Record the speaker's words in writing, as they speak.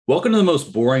Welcome to the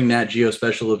most boring Nat Geo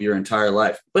special of your entire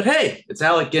life. But hey, it's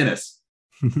Alec Guinness.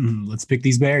 Let's pick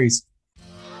these berries.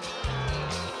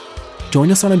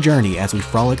 Join us on a journey as we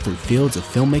frolic through fields of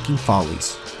filmmaking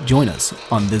follies. Join us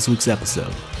on this week's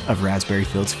episode of Raspberry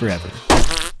Fields Forever.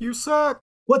 You suck.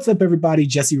 What's up, everybody?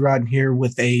 Jesse Rodden here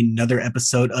with another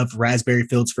episode of Raspberry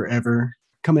Fields Forever.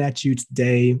 Coming at you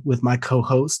today with my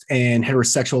co-host and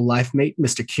heterosexual life mate,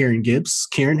 Mr. Kieran Gibbs.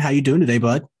 Kieran, how you doing today,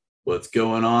 bud? What's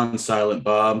going on, Silent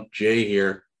Bob? Jay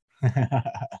here.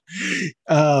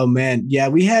 Oh man, yeah,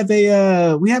 we have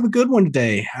a good one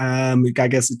today. I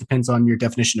guess it depends on your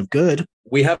definition of good.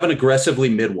 We have an aggressively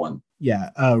mid one. Yeah,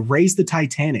 Raise the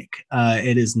Titanic.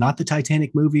 It is not the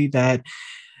Titanic movie that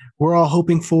we're all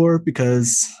hoping for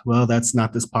because, well, that's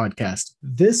not this podcast.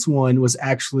 This one was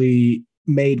actually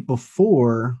made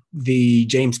before the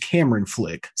James Cameron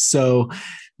flick, so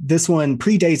this one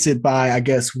predates it by, I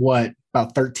guess,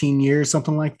 about 13 years,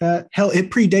 something like that. Hell,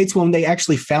 it predates when they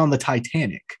actually found the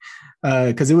Titanic,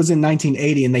 because it was in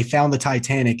 1980 and they found the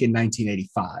Titanic in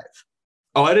 1985.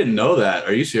 Oh, I didn't know that.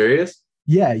 Are you serious?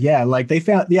 Yeah. Like they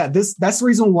found, that's the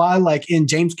reason why, like in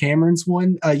James Cameron's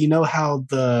one, you know how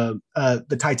the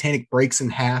Titanic breaks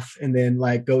in half and then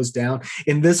like goes down.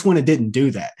 In this one, it didn't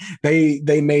do that.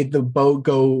 They made the boat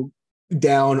go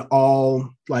down all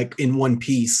like in one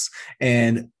piece,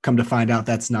 and come to find out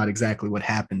that's not exactly what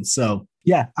happened. So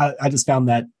yeah, I just found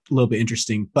that a little bit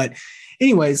interesting. But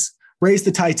anyways, Raise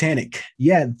the Titanic.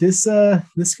 Yeah, this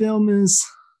film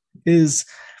is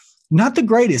not the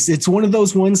greatest. It's one of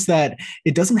those ones that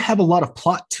it doesn't have a lot of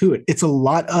plot to it. It's a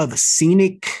lot of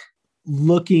scenic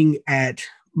looking at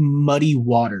muddy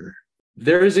water.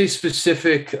 There is a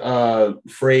specific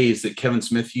phrase that Kevin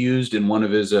Smith used in one of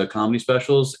his comedy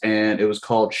specials, and it was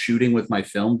called shooting with my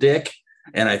film dick.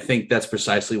 And I think that's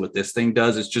precisely what this thing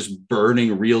does. It's just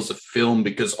burning reels of film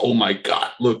because, oh my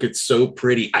God, look, it's so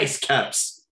pretty. Ice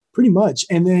caps. Pretty much.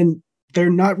 And then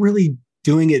they're not really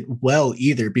doing it well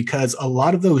either, because a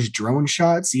lot of those drone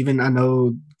shots, even I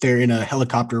know they're in a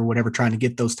helicopter or whatever trying to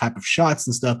get those type of shots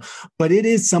and stuff, but it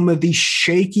is some of the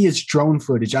shakiest drone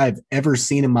footage I've ever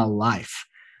seen in my life.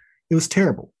 It was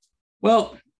terrible.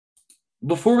 Well,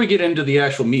 before we get into the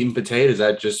actual meat and potatoes,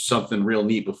 that's just something real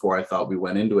neat before I thought we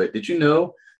went into it. Did you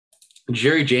know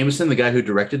Jerry Jameson, the guy who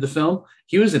directed the film,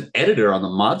 he was an editor on the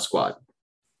Mod Squad?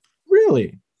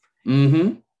 Really?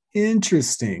 Mm-hmm.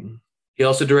 Interesting. He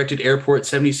also directed Airport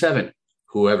 77.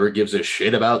 Whoever gives a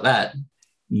shit about that?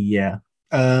 Yeah.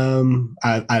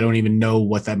 I don't even know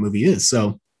what that movie is,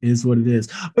 so it is what it is.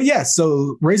 But yeah,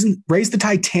 so Raise the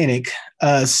Titanic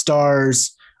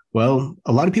stars, well,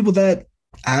 a lot of people that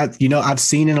I've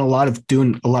seen in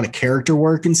doing a lot of character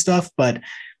work and stuff, but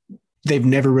they've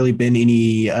never really been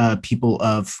any people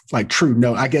of like true,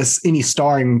 no, I guess any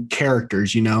starring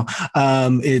characters,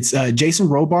 it's Jason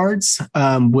Robards,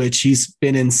 which he's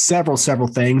been in several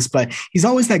things, but he's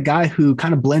always that guy who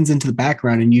kind of blends into the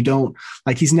background, and you don't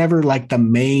like, he's never like the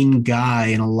main guy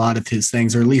in a lot of his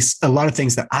things, or at least a lot of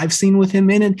things that I've seen with him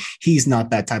in it. He's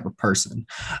not that type of person.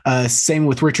 Same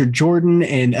with Richard Jordan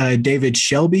and David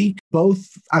Shelby. Both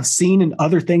I've seen in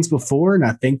other things before, and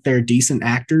I think they're decent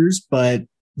actors, but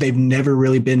they've never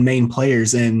really been main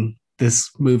players. In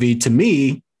this movie, to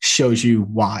me, shows you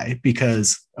why,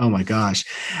 because, oh my gosh,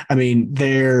 I mean,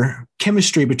 their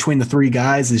chemistry between the three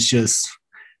guys is just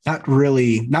not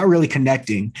really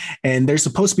connecting. And there's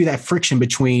supposed to be that friction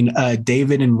between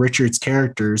David and Richard's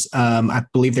characters. I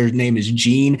believe their name is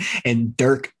Gene and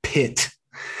Dirk Pitt.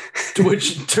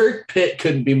 Which Dirk Pitt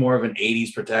couldn't be more of an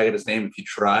 80s protagonist name if you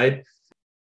tried.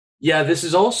 Yeah, this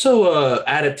is also an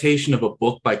adaptation of a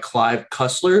book by Clive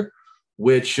Cussler,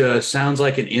 which sounds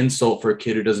like an insult for a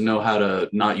kid who doesn't know how to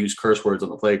not use curse words on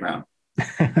the playground.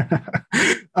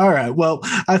 All right. Well,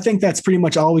 I think that's pretty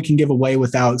much all we can give away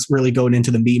without really going into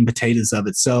the meat and potatoes of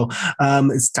it. So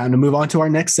it's time to move on to our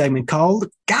next segment called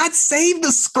God Save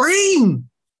the Screen.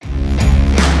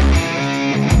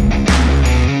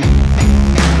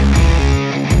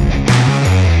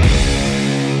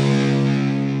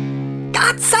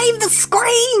 God save the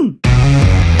screen!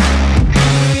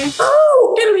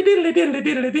 Oh, diddly diddly diddly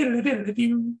diddly diddly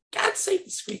diddly. God save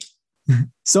the screen.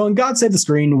 So in God Save the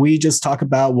Screen, we just talk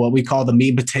about what we call the meat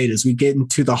and potatoes. We get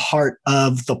into the heart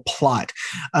of the plot,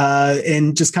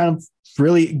 and just kind of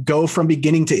really go from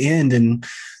beginning to end and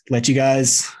let you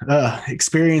guys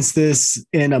experience this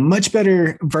in a much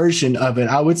better version of it,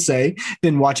 I would say,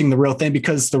 than watching the real thing,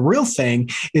 because the real thing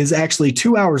is actually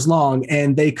 2 hours long,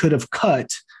 and they could have cut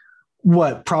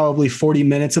probably 40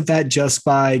 minutes of that just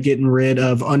by getting rid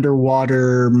of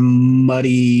underwater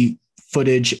muddy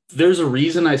footage. There's a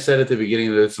reason I said at the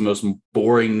beginning that it's the most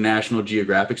boring National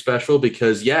Geographic special,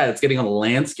 because yeah, it's getting on the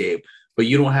landscape, but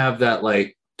you don't have that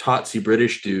like Totsy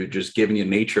British dude just giving you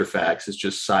nature facts. It's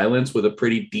just silence with a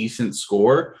pretty decent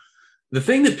score. The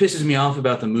thing that pisses me off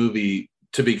about the movie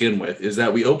to begin with is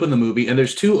that we open the movie and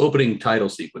there's two opening title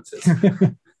sequences.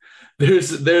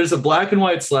 There's a black and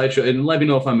white slideshow, and let me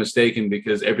know if I'm mistaken,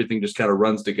 because everything just kind of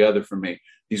runs together for me.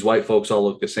 These white folks all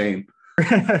look the same.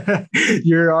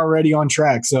 You're already on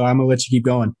track, so I'm gonna let you keep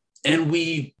going. And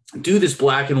we do this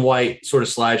black and white sort of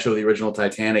slideshow of the original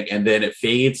Titanic, and then it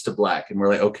fades to black, and we're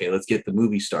like, okay, let's get the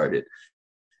movie started.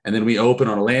 And then we open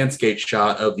on a landscape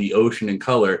shot of the ocean in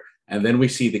color, and then we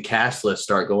see the cast list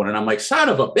start going, and I'm like, son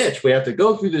of a bitch, we have to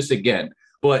go through this again.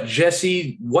 But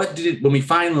Jesse, when we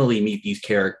finally meet these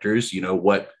characters, you know,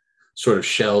 what sort of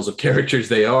shells of characters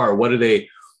they are, what do they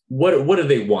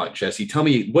want, Jesse? Tell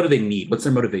me, what do they need? What's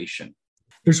their motivation?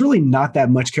 There's really not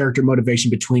that much character motivation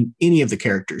between any of the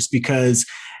characters, because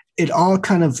it all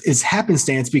kind of is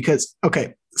happenstance. Because,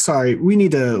 okay, sorry, we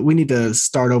need to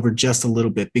start over just a little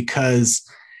bit, because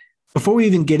before we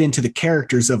even get into the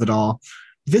characters of it all,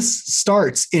 this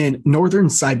starts in northern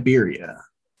Siberia.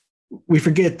 We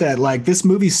forget that, like, this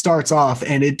movie starts off,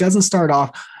 and it doesn't start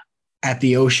off at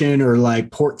the ocean or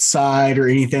like port side or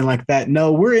anything like that.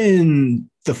 No, we're in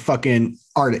the fucking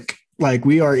Arctic. Like,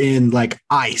 we are in like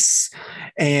ice,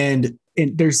 and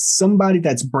there's somebody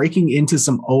that's breaking into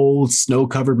some old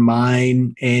snow-covered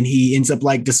mine, and he ends up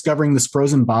like discovering this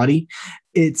frozen body.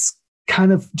 It's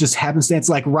kind of just happenstance.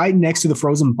 Like, right next to the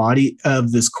frozen body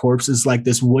of this corpse is like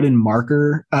this wooden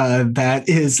marker that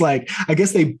is like, I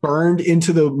guess they burned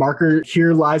into the marker.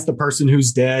 Here lies the person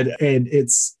who's dead, and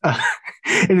it's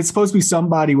and it's supposed to be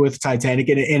somebody with Titanic,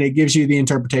 and it gives you the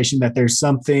interpretation that there's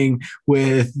something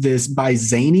with this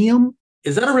Byzanium.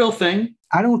 Is that a real thing?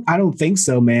 I don't think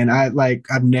so, man.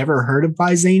 I've never heard of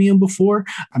Byzanium before.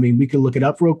 I mean, we could look it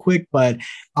up real quick, but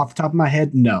off the top of my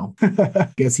head, no. I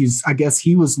guess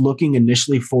he was looking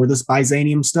initially for this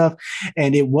Byzanium stuff,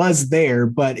 and it was there,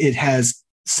 but it has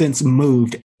since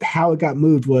moved. How it got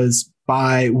moved was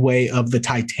by way of the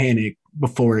Titanic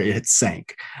before it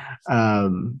sank,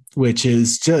 which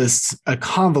is just a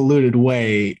convoluted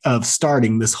way of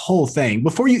starting this whole thing.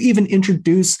 Before you even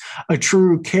introduce a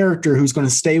true character who's going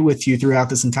to stay with you throughout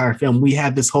this entire film, we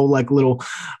have this whole like little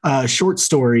short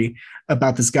story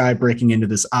about this guy breaking into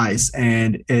this ice,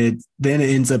 and it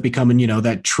ends up becoming, you know,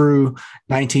 that true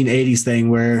 1980s thing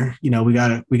where, you know, we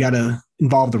gotta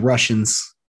involve the Russians.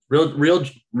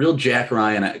 Real Jack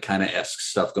Ryan kind of esque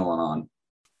stuff going on.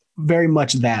 Very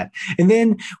much that. And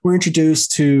then we're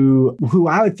introduced to who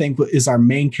I would think is our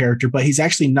main character, but he's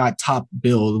actually not top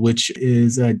billed, which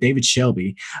is David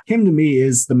Shelby. Him, to me,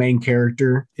 is the main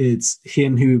character. It's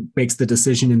him who makes the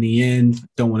decision in the end.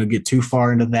 Don't want to get too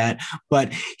far into that,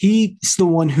 but he's the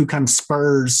one who kind of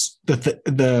spurs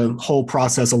the whole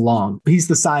process along. He's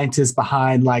the scientist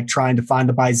behind like trying to find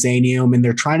the Byzanium, and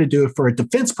they're trying to do it for a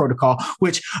defense protocol,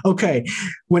 which, okay,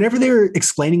 whenever they were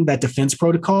explaining that defense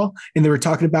protocol and they were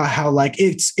talking about how like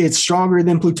it's stronger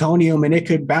than plutonium and it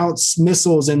could bounce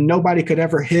missiles and nobody could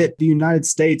ever hit the United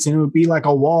States and it would be like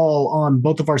a wall on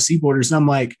both of our sea borders. And I'm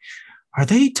like, are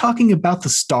they talking about the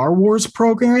Star Wars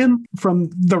program from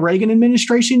the Reagan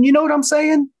administration? You know what I'm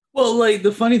saying? Well, like,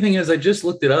 the funny thing is, I just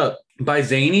looked it up.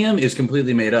 Byzanium is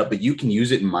completely made up, but you can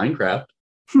use it in Minecraft.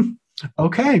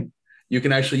 Okay. You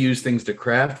can actually use things to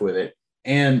craft with it.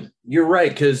 And you're right,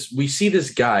 because we see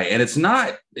this guy, and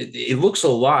it looks a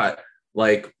lot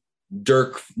like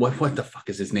Dirk. What the fuck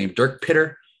is his name? Dirk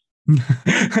Pitter?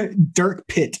 Dirk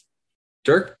Pitt.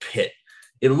 Dirk Pitt.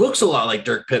 It looks a lot like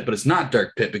Dirk Pitt, but it's not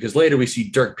Dirk Pitt, because later we see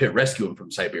Dirk Pitt rescue him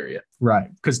from Siberia. Right.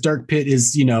 Because Dirk Pitt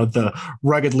is, you know, the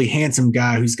ruggedly handsome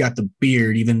guy who's got the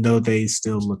beard, even though they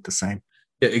still look the same.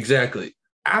 Yeah, exactly.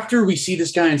 After we see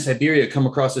this guy in Siberia come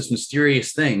across this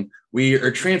mysterious thing, we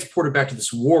are transported back to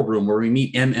this war room where we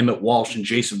meet M. Emmett Walsh and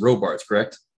Jason Robards,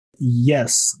 correct?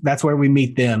 Yes, that's where we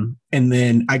meet them. And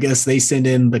then I guess they send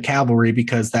in the cavalry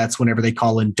because that's whenever they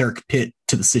call in Dirk Pitt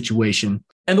to the situation.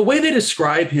 And the way they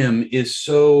describe him is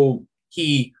so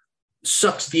he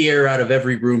sucks the air out of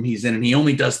every room he's in, and he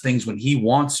only does things when he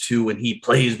wants to, and he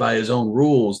plays by his own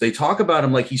rules. They talk about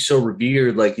him like he's so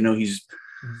revered, like, you know, he's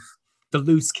the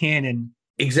loose cannon.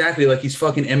 Exactly, like he's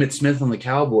fucking Emmett Smith on the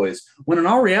Cowboys. When in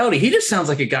all reality, he just sounds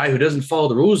like a guy who doesn't follow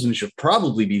the rules and should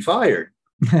probably be fired.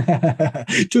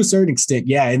 To a certain extent,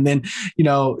 yeah. And then, you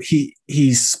know,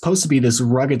 he's supposed to be this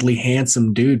ruggedly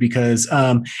handsome dude because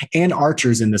Ann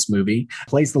Archer's in this movie,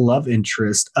 plays the love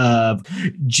interest of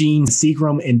Gene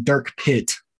Seagram and Dirk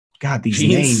Pitt. God, these Gene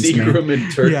names, Seagram man.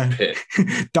 And Dirk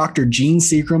Pitt. Dr. Gene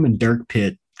Seagram and Dirk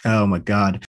Pitt. Oh my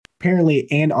God.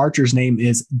 Apparently, Ann Archer's name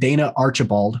is Dana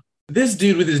Archibald. This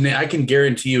dude with his name, I can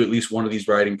guarantee you at least one of these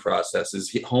writing processes.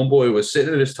 Homeboy was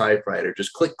sitting at his typewriter,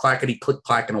 just click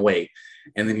clacking away.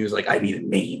 And then he was like, I need a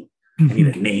name. I need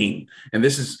a name.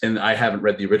 And I haven't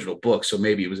read the original book, so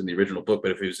maybe it was in the original book, but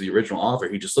if it was the original author,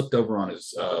 he just looked over on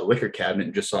his liquor cabinet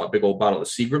and just saw a big old bottle of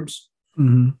Seagram's.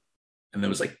 Mm-hmm. And then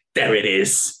was like, there it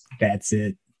is. That's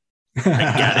it. I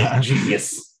got it.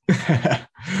 Genius.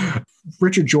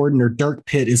 Richard Jordan, or Dirk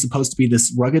Pitt, is supposed to be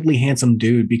this ruggedly handsome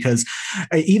dude, because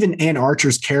even Ann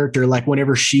Archer's character, like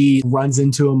whenever she runs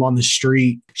into him on the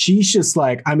street, she's just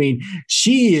like, I mean,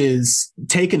 she is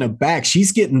taken aback.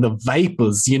 She's getting the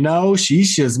vapors, you know?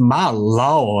 She's just, my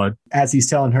Lord. As he's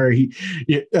telling her,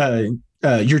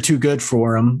 you're too good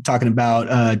for him, talking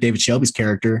about David Shelby's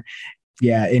character.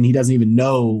 Yeah, and he doesn't even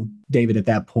know David at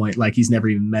that point. Like, he's never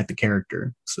even met the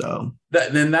character. So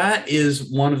that is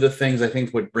one of the things I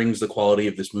think what brings the quality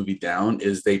of this movie down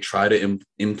is they try to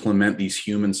implement these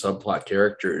human subplot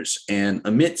characters. And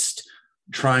amidst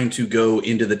trying to go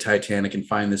into the Titanic and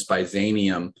find this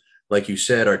Byzanium, like you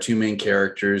said, our two main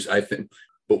characters, I think,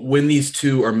 but when these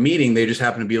two are meeting, they just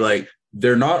happen to be like,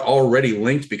 they're not already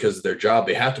linked because of their job.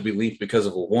 They have to be linked because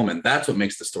of a woman. That's what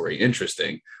makes the story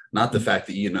interesting, not the fact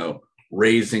that,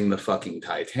 raising the fucking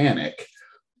Titanic.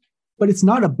 But it's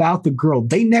not about the girl.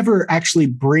 They never actually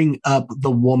bring up the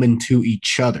woman to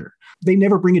each other. They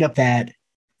never bring it up that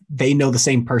they know the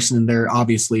same person and they're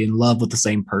obviously in love with the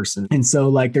same person. And so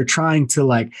like they're trying to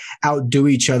like outdo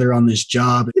each other on this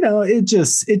job. It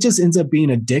just ends up being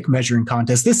a dick measuring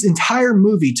contest. This entire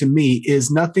movie to me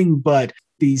is nothing but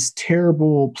these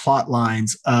terrible plot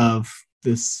lines of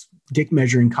this dick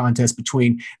measuring contest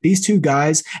between these two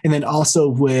guys, and then also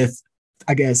with,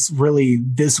 I guess, really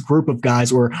this group of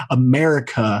guys, or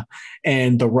America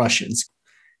and the Russians.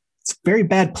 It's a very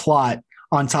bad plot,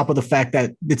 on top of the fact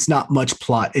that it's not much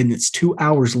plot and it's 2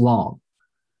 hours long.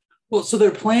 Well, so their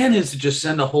plan is to just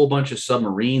send a whole bunch of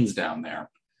submarines down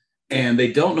there, and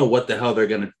they don't know what the hell they're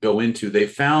going to go into. They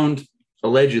found,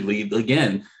 allegedly,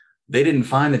 again, they didn't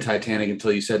find the Titanic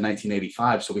until you said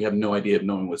 1985, so we have no idea of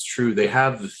knowing what's true. They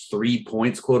have the 3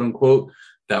 points, quote unquote,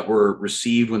 that were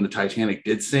received when the Titanic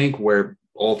did sink, where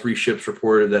all 3 ships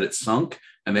reported that it sunk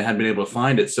and they hadn't been able to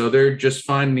find it. So they're just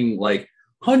finding like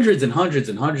hundreds and hundreds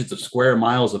and hundreds of square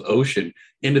miles of ocean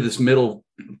into this middle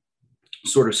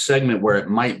sort of segment where it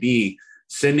might be,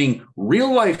 sending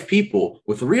real life people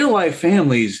with real life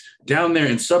families down there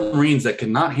in submarines that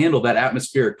cannot handle that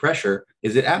atmospheric pressure.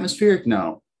 Is it atmospheric?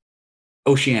 No.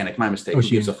 Oceanic. My mistake. Who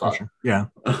gives a fuck? Pressure. Yeah.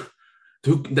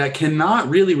 That cannot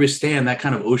really withstand that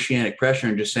kind of oceanic pressure,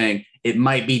 and just saying it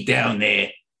might be down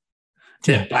there.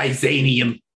 To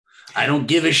Byzanium. I don't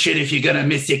give a shit if you're going to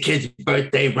miss your kid's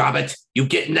birthday, Robert. You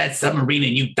get in that submarine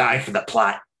and you die for the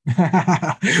plot.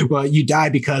 Well, you die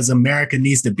because America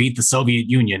needs to beat the Soviet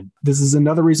Union. This is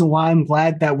another reason why I'm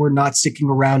glad that we're not sticking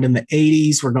around in the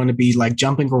 80s. We're going to be like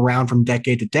jumping around from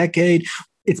decade to decade.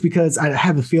 It's because I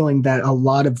have a feeling that a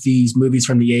lot of these movies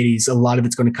from the 80s, a lot of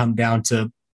it's going to come down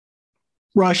to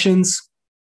Russians.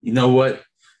 You know what?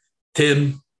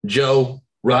 Tim, Joe,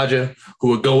 Roger,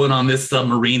 who are going on this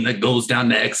submarine that goes down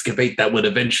to excavate that would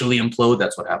eventually implode.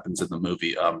 That's what happens in the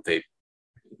movie.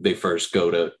 They first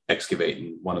go to excavate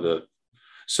and one of the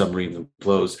submarines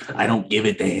implodes. I don't give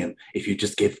a damn if you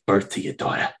just give birth to your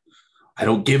daughter. I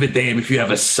don't give a damn if you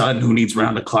have a son who needs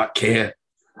round-the-clock care.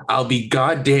 I'll be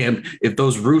goddamned if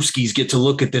those Ruskies get to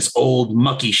look at this old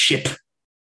mucky ship.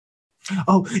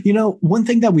 Oh, one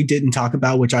thing that we didn't talk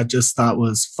about, which I just thought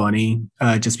was funny,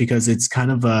 just because it's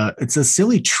kind of it's a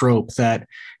silly trope that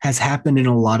has happened in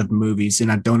a lot of movies,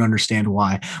 and I don't understand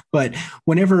why. But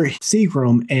whenever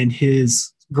Seagram and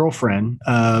his girlfriend,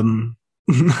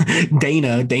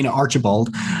 Dana Archibald,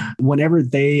 whenever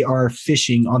they are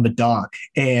fishing on the dock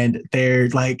and they're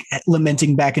like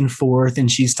lamenting back and forth,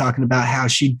 and she's talking about how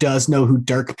she does know who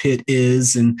Dirk Pitt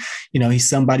is, and he's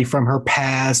somebody from her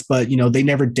past, but they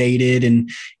never dated and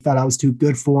thought I was too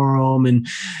good for him and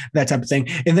that type of thing.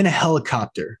 And then a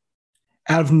helicopter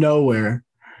out of nowhere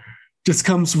just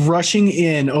comes rushing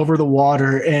in over the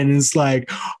water and is like,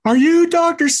 "Are you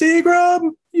Dr.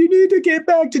 Seagram? You need to get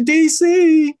back to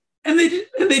DC." And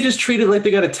they just treat it like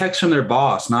they got a text from their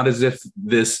boss, not as if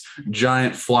this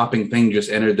giant flopping thing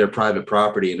just entered their private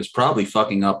property and is probably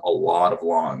fucking up a lot of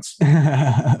lawns.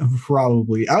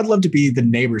 Probably. I would love to be the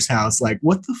neighbor's house. Like,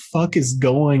 what the fuck is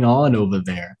going on over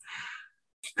there?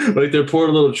 Like their poor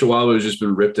little chihuahua has just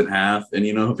been ripped in half, and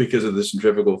because of the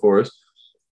centrifugal force.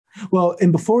 Well,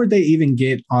 and before they even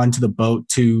get onto the boat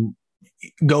to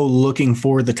go looking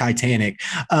for the Titanic,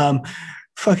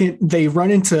 they run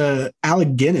into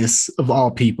Alec Guinness, of all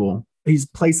people. he's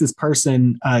plays this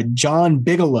person, John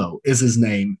Bigelow is his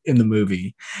name in the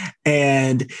movie.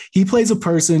 And he plays a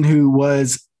person who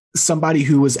was somebody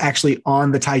who was actually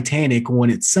on the Titanic when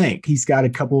it sank. He's got a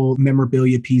couple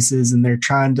memorabilia pieces and they're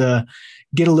trying to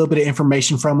get a little bit of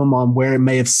information from him on where it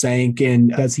may have sank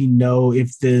and does he know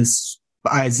if this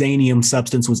Izanium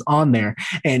substance was on there.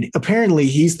 And apparently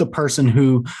he's the person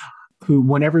who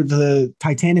whenever the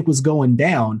Titanic was going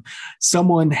down,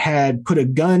 someone had put a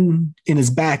gun in his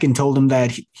back and told him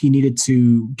that he needed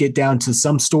to get down to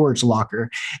some storage locker.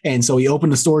 And so he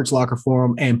opened the storage locker for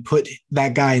him and put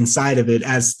that guy inside of it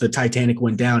as the Titanic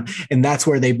went down. And that's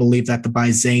where they believe that the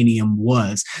Byzanium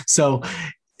was. So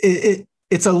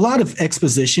it's a lot of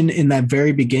exposition in that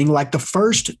very beginning. Like the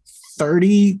first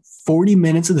 30-40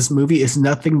 minutes of this movie is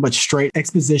nothing but straight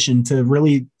exposition to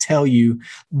really tell you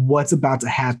what's about to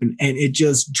happen. And it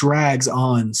just drags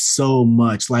on so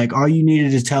much. Like all you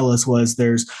needed to tell us was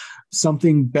there's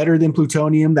something better than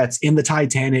plutonium that's in the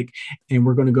Titanic and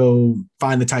we're going to go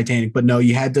find the Titanic. But no,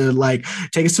 you had to like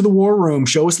take us to the war room,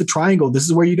 show us the triangle. This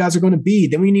is where you guys are going to be.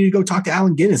 Then we need to go talk to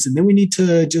Allen Guinness. And then we need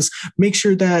to just make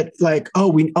sure that like,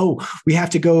 we have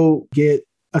to go get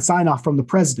a sign off from the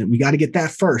president. We got to get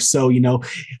that first. So, you know,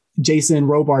 Jason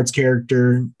Robards'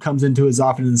 character comes into his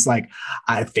office and it's like,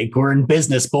 I think we're in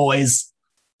business, boys.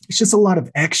 It's just a lot of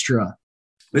extra.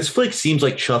 This flick seems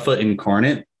like Chuffa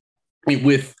incarnate. I mean,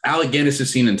 with Alec Guinness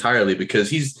is seen entirely because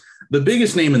he's the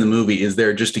biggest name in the movie is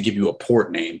there just to give you a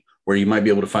port name where you might be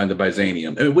able to find the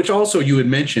Byzanium, which also you had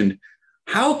mentioned.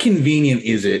 How convenient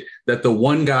is it that the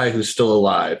one guy who's still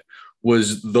alive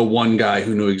was the one guy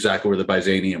who knew exactly where the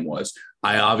Byzanium was?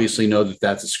 I obviously know that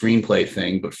that's a screenplay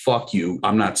thing, but fuck you.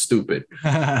 I'm not stupid.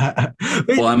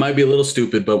 Well, I might be a little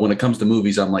stupid, but when it comes to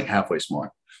movies, I'm like halfway smart.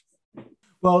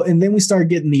 Well, and then we start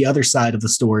getting the other side of the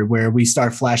story where we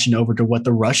start flashing over to what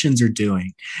the Russians are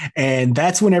doing. And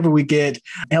that's whenever we get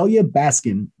Elia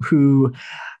Baskin, who,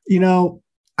 you know,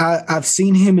 I've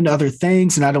seen him in other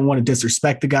things and I don't want to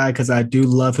disrespect the guy because I do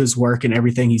love his work and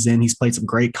everything he's in. He's played some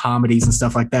great comedies and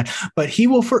stuff like that, but he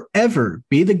will forever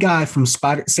be the guy from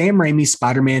Sam Raimi's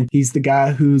Spider-Man. He's the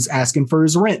guy who's asking for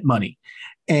his rent money.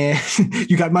 And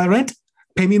you got my rent?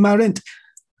 Pay me my rent.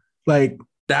 Like,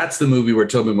 that's the movie where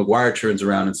Tobey Maguire turns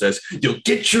around and says, you'll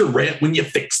get your rent when you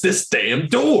fix this damn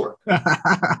door.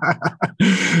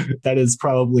 That is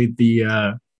probably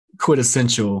the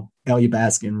quintessential Elia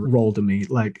Baskin role to me.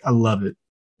 Like, I love it.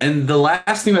 And the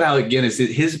last thing with Alec Guinness,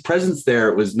 his presence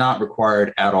there was not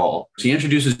required at all. So he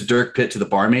introduces Dirk Pitt to the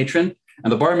bar matron,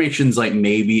 and the bar matron's like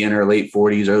maybe in her late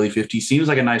 40s, early 50s, seems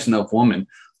like a nice enough woman,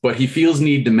 but he feels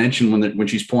need to mention when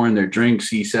she's pouring their drinks,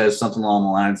 he says something along the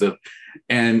lines of,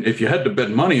 and if you had to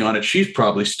bet money on it, she's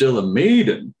probably still a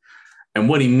maiden. And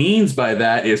what he means by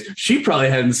that is she probably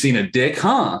hadn't seen a dick,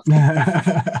 huh?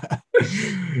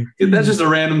 That's just a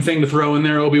random thing to throw in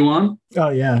there, Obi-Wan. Oh,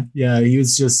 yeah. Yeah. He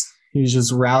was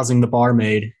just rousing the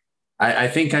barmaid. I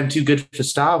think I'm too good for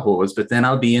Star Wars, but then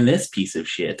I'll be in this piece of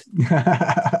shit.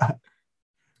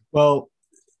 Well,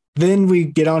 then we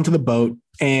get onto the boat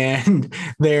and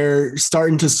they're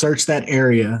starting to search that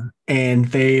area and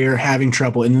they're having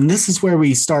trouble. And then this is where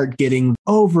we start getting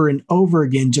over and over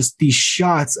again, just these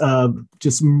shots of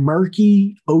just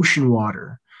murky ocean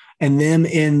water and them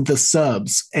in the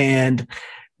subs and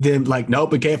them like,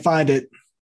 nope, we can't find it.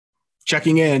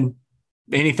 Checking in.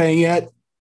 Anything yet?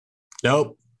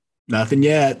 Nope. Nothing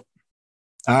yet.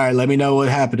 All right. Let me know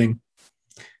what's happening.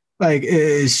 Like,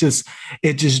 it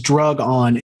just drug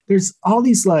on. There's all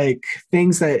these like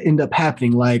things that end up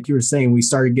happening. Like you were saying, we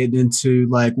started getting into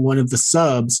like one of the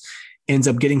subs ends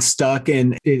up getting stuck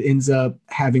and it ends up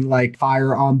having like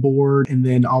fire on board. And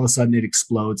then all of a sudden it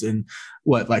explodes and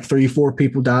like 3-4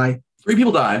 people die. 3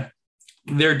 people die.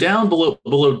 They're down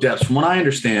below depths. From what I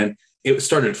understand, it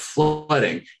started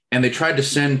flooding and they tried to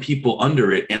send people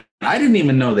under it. And I didn't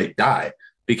even know they died.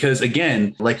 Because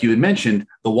again, like you had mentioned,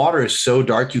 the water is so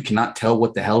dark, you cannot tell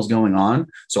what the hell's going on.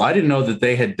 So I didn't know that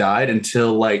they had died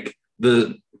until like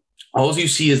all you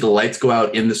see is the lights go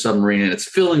out in the submarine and it's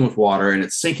filling with water and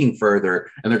it's sinking further.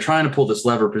 And they're trying to pull this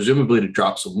lever, presumably to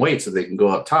drop some weight so they can go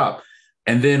up top.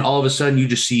 And then all of a sudden you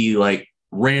just see like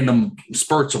random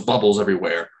spurts of bubbles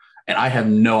everywhere. And I have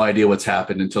no idea what's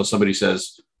happened until somebody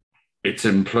says, it's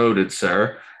imploded,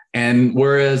 sir. And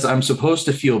whereas I'm supposed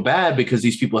to feel bad because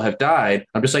these people have died,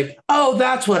 I'm just like, oh,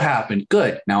 that's what happened.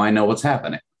 Good. Now I know what's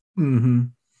happening. Mm-hmm.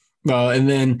 Well, and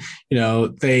then, you know,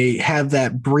 they have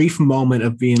that brief moment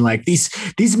of being like,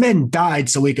 these men died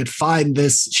so we could find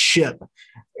this ship.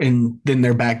 And then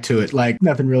they're back to it. Like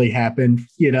nothing really happened.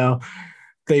 You know,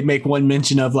 they make one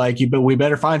mention of like, but we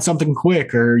better find something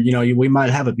quick or, you know, we might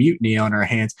have a mutiny on our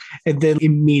hands. And then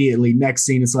immediately next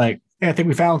scene is like, Hey, I think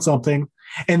we found something.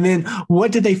 And then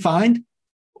what did they find?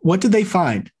 What did they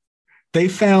find? They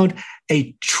found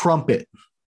a trumpet.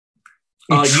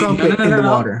 A trumpet in the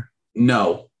water.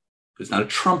 No, it was not a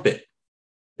trumpet.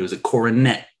 It was a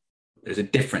coronet. There's a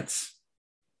difference.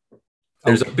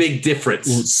 There's a big difference.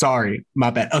 Well, sorry, my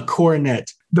bad. A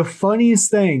coronet. The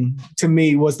funniest thing to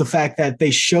me was the fact that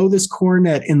they show this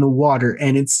coronet in the water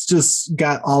and it's just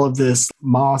got all of this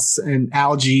moss and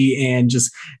algae and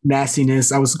just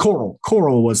nastiness.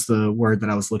 Coral was the word that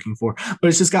I was looking for, but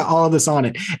it's just got all of this on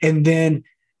it. And then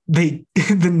the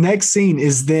next scene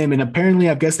is them, and apparently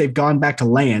I guess they've gone back to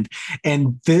land,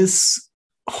 and this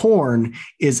horn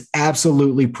is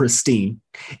absolutely pristine.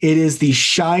 It is the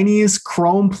shiniest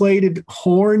chrome-plated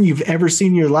horn you've ever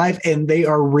seen in your life, and they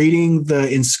are reading the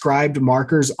inscribed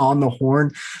markers on the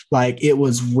horn like it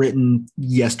was written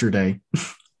yesterday.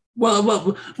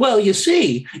 Well, you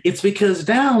see, it's because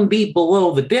down deep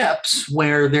below the depths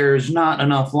where there's not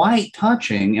enough light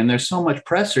touching and there's so much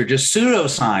pressure, just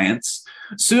pseudoscience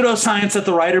that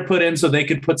the writer put in so they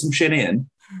could put some shit in.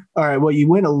 All right. Well, you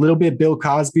went a little bit Bill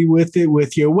Cosby with it,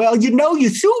 with your, you're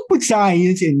super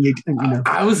science, and you know.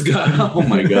 I was going. Oh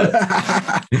my god.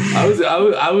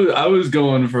 I was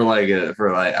going for like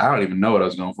I don't even know what I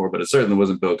was going for, but it certainly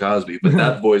wasn't Bill Cosby. But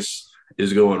that voice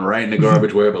is going right in the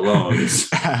garbage where it belongs.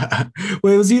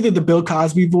 Well, it was either the Bill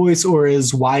Cosby voice or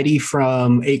is Whitey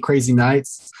from 8 Crazy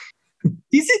Nights.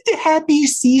 This is the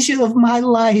happiest seizure of my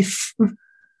life.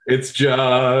 It's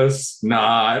just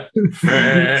not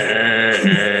fair.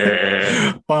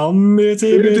 All right,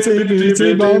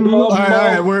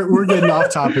 we're getting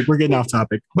off topic.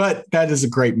 But that is a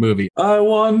great movie. I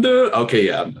wonder. Okay,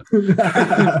 yeah.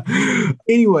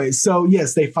 Anyway, so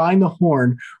yes, they find the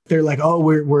horn. They're like, oh,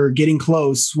 we're getting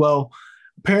close. Well,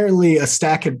 apparently a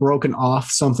stack had broken off,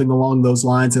 something along those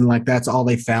lines, and like that's all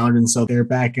they found. And so they're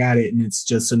back at it, and it's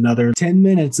just another 10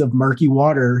 minutes of murky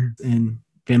water and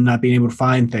them not being able to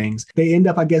find things. They end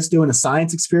up, I guess, doing a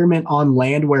science experiment on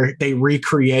land where they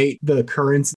recreate the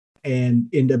currents and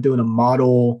end up doing a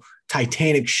model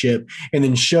Titanic ship, and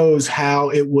then shows how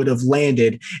it would have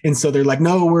landed. And so they're like,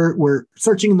 no, we're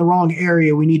searching in the wrong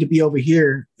area. We need to be over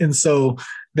here. And so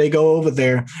they go over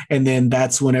there, and then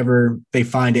that's whenever they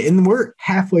find it. And we're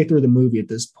halfway through the movie at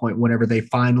this point, whenever they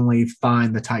finally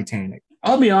find the Titanic.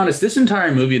 I'll be honest, this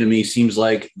entire movie to me seems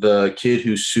like the kid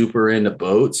who's super into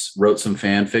boats wrote some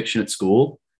fan fiction at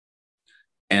school.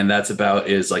 And that's about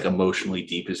as like emotionally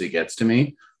deep as it gets to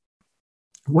me.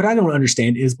 What I don't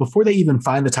understand is before they even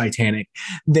find the Titanic,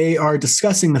 they are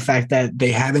discussing the fact that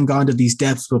they haven't gone to these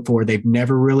depths before. They've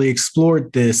never really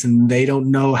explored this, and they don't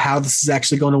know how this is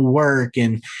actually going to work.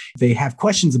 And they have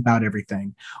questions about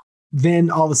everything.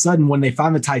 Then all of a sudden, when they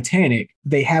find the Titanic,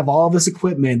 they have all this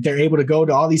equipment. They're able to go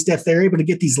to all these depths. They're able to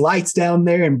get these lights down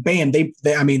there, and bam, they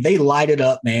light it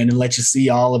up, man, and let you see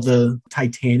all of the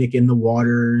Titanic in the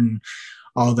water and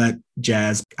all that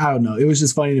jazz. I don't know. It was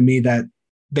just funny to me that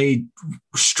they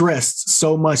stressed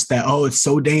so much that, oh, it's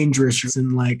so dangerous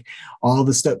and like all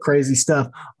this stuff, crazy stuff.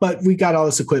 But we got all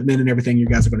this equipment and everything. You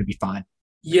guys are going to be fine.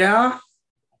 Yeah.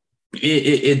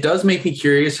 It does make me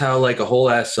curious how like a whole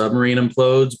ass submarine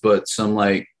implodes, but some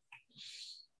like,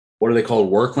 what are they called?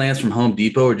 Work lamps from Home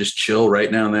Depot are just chill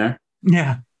right down there.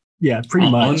 Yeah. Yeah,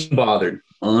 pretty much.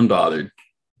 Unbothered.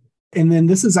 And then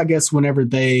this is, I guess, whenever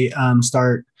they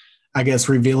start, I guess,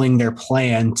 revealing their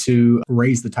plan to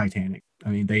raise the Titanic. I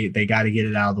mean, they got to get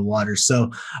it out of the water.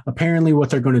 So apparently what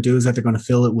they're going to do is that they're going to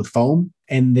fill it with foam,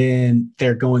 and then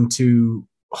they're going to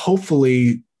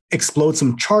hopefully explode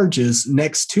some charges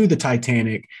next to the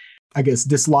Titanic, I guess,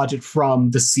 dislodge it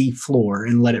from the sea floor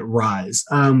and let it rise,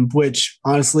 which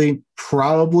honestly,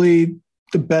 probably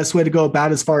the best way to go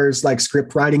about as far as like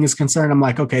script writing is concerned. I'm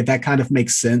like, okay, that kind of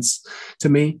makes sense to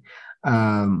me.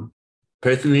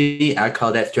 Personally, I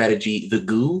call that strategy the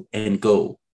goo and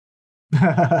go.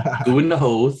 Go in the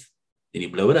hose, then you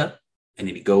blow it up, and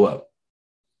then you go up.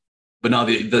 But no,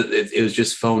 it was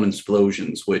just foam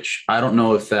explosions, which I don't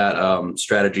know if that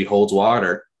strategy holds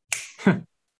water. It's a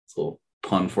little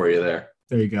pun for you there.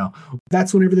 There you go.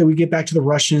 That's whenever we get back to the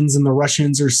Russians, and the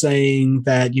Russians are saying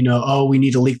that, oh, we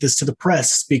need to leak this to the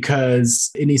press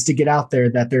because it needs to get out there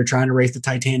that they're trying to raise the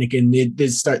Titanic, and they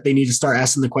need to start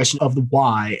asking the question of the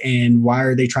why, and why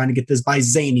are they trying to get this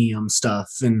Byzanium stuff?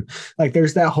 And like,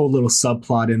 there's that whole little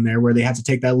subplot in there where they have to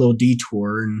take that little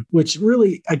detour, and which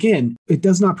really, again, it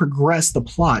does not progress the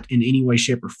plot in any way,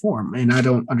 shape, or form. And I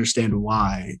don't understand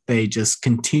why they just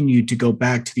continue to go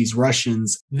back to these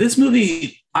Russians. This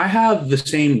movie, I have the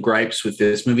same gripes with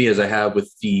this movie as I have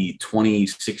with the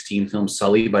 2016 film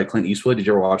Sully by Clint Eastwood. Did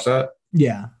you ever watch that?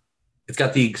 Yeah. It's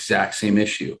got the exact same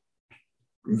issue.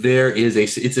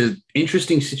 it's an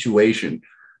interesting situation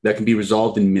that can be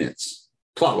resolved in minutes,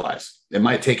 plot wise. It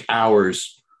might take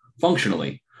hours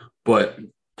functionally, but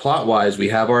plot wise, we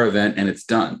have our event and it's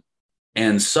done.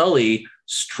 And Sully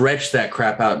stretched that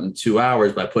crap out in 2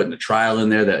 hours by putting a trial in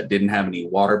there that didn't have any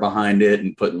water behind it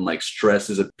and putting like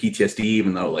stresses of PTSD,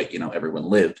 even though like, everyone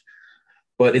lived.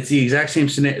 But it's the exact same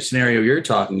scenario you're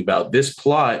talking about. This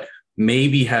plot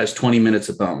maybe has 20 minutes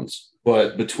of bones,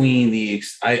 but between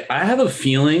I have a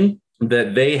feeling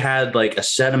that they had like a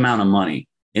set amount of money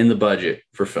in the budget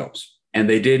for films and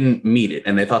they didn't meet it.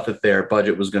 And they thought that their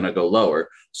budget was going to go lower.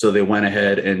 So they went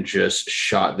ahead and just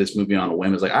shot this movie on a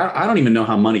whim. It's like, I don't even know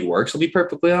how money works, I'll be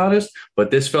perfectly honest,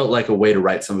 but this felt like a way to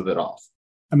write some of it off.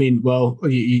 I mean, well,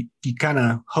 you kind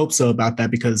of hope so about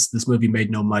that because this movie made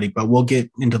no money, but we'll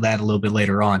get into that a little bit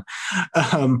later on.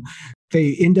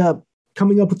 They end up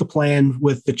coming up with a plan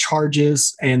with the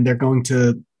charges and they're going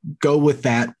to go with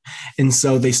that. And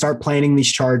so they start planning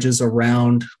these charges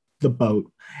around the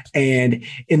boat. And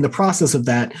in the process of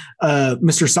that,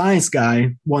 Mr. Science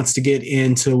Guy wants to get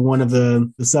into one of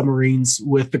the submarines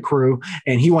with the crew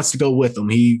and he wants to go with them.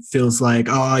 He feels like,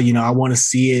 I want to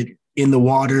see it in the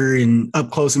water and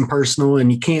up close and personal,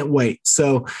 and he can't wait.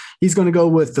 So he's going to go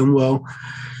with them. Well,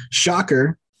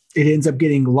 shocker, it ends up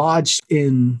getting lodged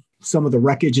in some of the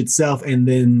wreckage itself, and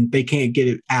then they can't get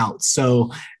it out.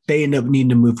 So they end up needing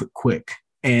to move it quick,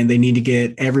 and they need to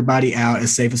get everybody out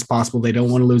as safe as possible. They don't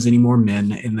want to lose any more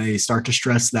men, and they start to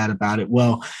stress that about it.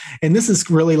 Well, and this is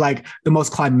really like the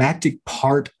most climactic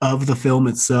part of the film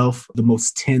itself, the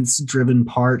most tense driven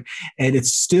part. And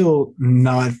it's still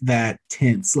not that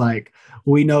tense. Like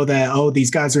we know that, these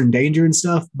guys are in danger and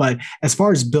stuff. But as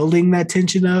far as building that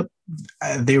tension up,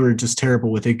 they were just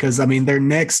terrible with it. Because, I mean, their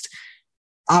next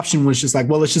option was just like,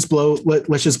 well, let's just blow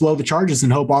the charges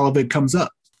and hope all of it comes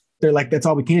up. They're like, that's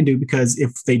all we can do, because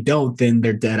if they don't, then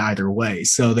they're dead either way.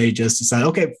 So they just decide,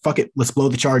 okay, fuck it, let's blow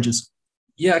the charges.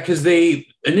 Yeah, because they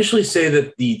initially say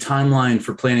that the timeline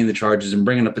for planning the charges and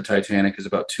bringing up the Titanic is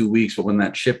about 2 weeks, but when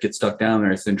that ship gets stuck down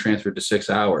there, it's then transferred to 6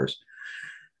 hours.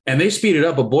 And they speed it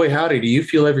up, but boy, howdy, do you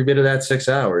feel every bit of that 6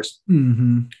 hours?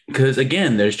 Because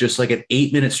again, there's just like an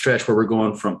 8-minute stretch where we're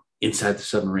going from inside the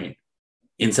submarine,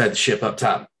 inside the ship up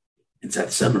top, inside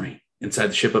the submarine, inside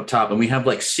the ship up top. And we have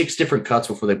like 6 different cuts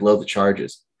before they blow the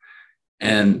charges.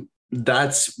 And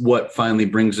that's what finally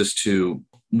brings us to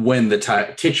when the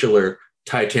titular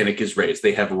Titanic is raised.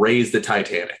 They have raised the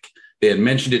Titanic. They had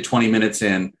mentioned it 20 minutes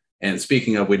in. And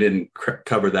speaking of, we didn't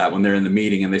cover that when they're in the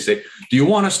meeting and they say, do you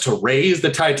want us to raise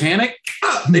the Titanic?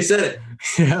 They said it.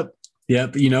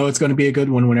 Yep. It's going to be a good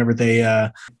one whenever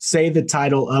they say the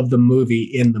title of the movie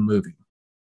in the movie.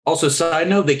 Also, side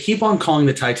note, they keep on calling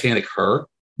the Titanic her.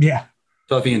 Yeah.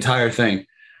 Throughout the entire thing.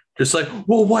 Just like,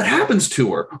 well, what happens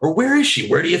to her? Or where is she?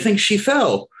 Where do you think she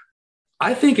fell?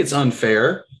 I think it's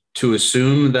unfair to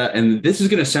assume that, and this is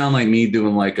going to sound like me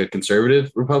doing like a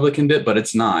conservative Republican bit, but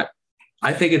it's not.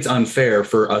 I think it's unfair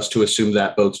for us to assume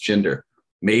that boat's gender.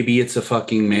 Maybe it's a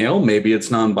fucking male. Maybe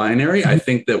it's non-binary. I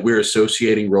think that we're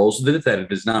associating roles with it, that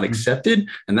it is not accepted.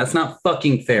 And that's not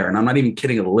fucking fair. And I'm not even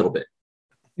kidding a little bit.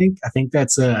 I think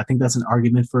that's an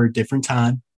argument for a different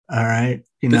time. All right.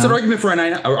 It's an argument for a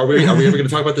night. Are we ever going to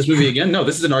talk about this movie again? No,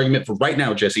 this is an argument for right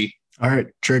now, Jesse. All right.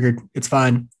 Triggered. It's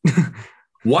fine.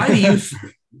 Why do you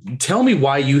tell me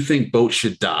why you think boats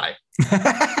should die?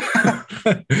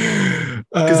 Because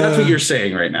that's what you're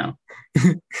saying right now.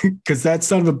 Because that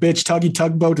son of a bitch tuggy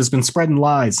tugboat has been spreading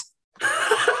lies.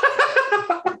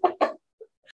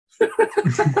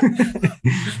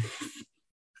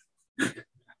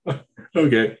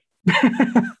 Okay.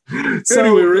 So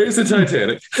anyway, raise the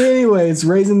Titanic. Anyways,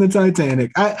 raising the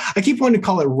Titanic. I keep wanting to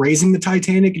call it raising the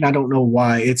Titanic, and I don't know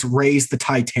why. It's Raise the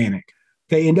Titanic.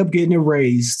 They end up getting it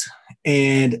raised,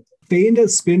 and they end up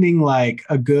spending like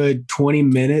a good 20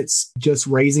 minutes just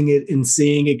raising it and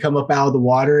seeing it come up out of the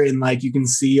water. And like you can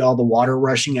see all the water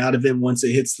rushing out of it once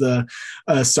it hits the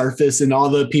surface, and all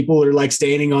the people are like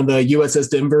standing on the USS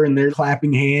Denver and they're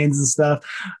clapping hands and stuff.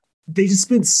 They just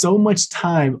spent so much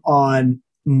time on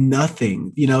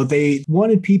nothing. They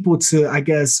wanted people to, I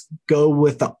guess, go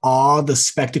with the awe, the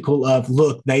spectacle of,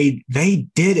 look, they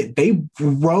did it. They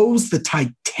rose the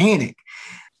Titanic.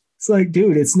 It's like,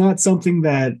 dude, it's not something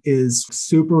that is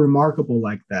super remarkable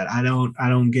like that. I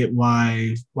don't get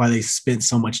why they spent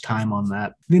so much time on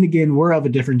that. Then again, we're of a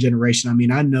different generation. I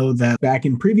mean, I know that back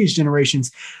in previous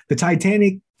generations, the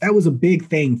Titanic, that was a big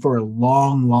thing for a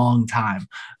long, long time.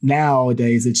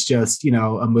 Nowadays, it's just,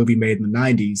 a movie made in the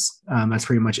 90s. That's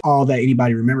pretty much all that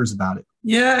anybody remembers about it.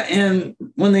 Yeah, and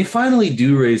when they finally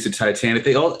do raise the Titanic,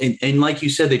 they all, and like you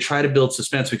said, they try to build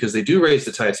suspense because they do raise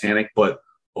the Titanic, but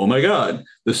oh my God,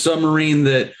 the submarine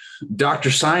that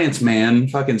Dr. Science Man,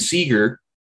 fucking Seeger,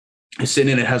 is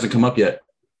sitting in it hasn't come up yet.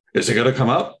 Is it going to come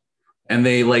up? And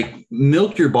they like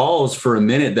milk your balls for a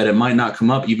minute that it might not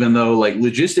come up, even though like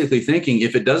logistically thinking,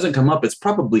 if it doesn't come up, it's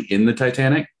probably in the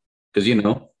Titanic because, you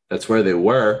know, that's where they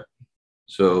were.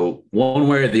 So one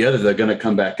way or the other, they're going to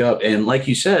come back up. And like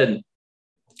you said,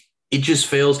 it just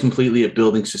fails completely at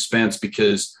building suspense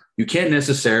because you can't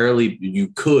necessarily, you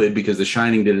could because The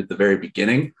Shining did it at the very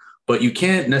beginning, but you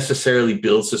can't necessarily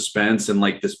build suspense in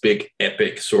like this big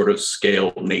epic sort of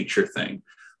scale nature thing.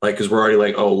 Like, because we're already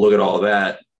like, oh, look at all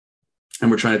that. And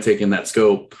we're trying to take in that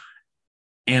scope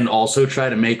and also try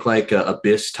to make like a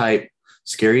Abyss type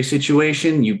scary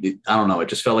situation. I don't know. It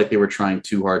just felt like they were trying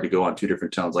too hard to go on two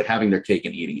different tones, like having their cake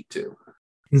and eating it too.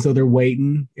 And so they're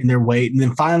waiting and they're waiting. And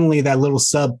then finally that little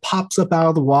sub pops up out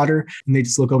of the water and they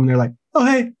just look over and they're like, oh,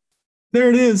 hey, there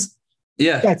it is.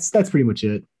 Yeah. That's pretty much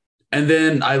it. And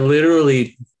then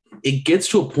it gets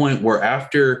to a point where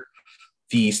after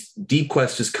these deep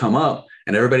quests has come up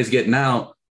and everybody's getting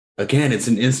out, again, it's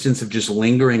an instance of just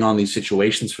lingering on these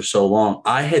situations for so long.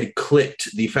 I had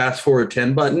clicked the fast forward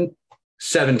 10 button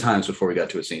 7 times before we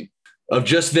got to a scene of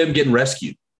just them getting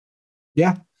rescued.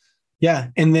 Yeah. Yeah.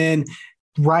 And then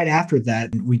right after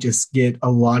that, we just get a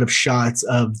lot of shots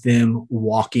of them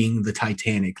walking the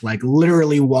Titanic, like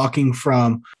literally walking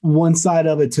from one side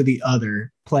of it to the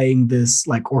other, playing this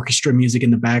like orchestra music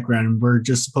in the background. And we're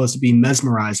just supposed to be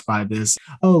mesmerized by this.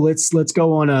 Oh, let's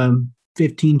go on a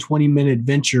 15-20 minute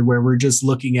adventure where we're just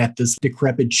looking at this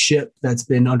decrepit ship that's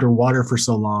been underwater for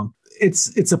so long.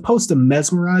 It's supposed to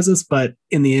mesmerize us, but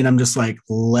in the end, I'm just like,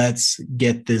 let's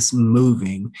get this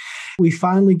moving. We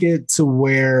finally get to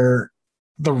where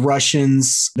the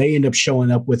Russians, they end up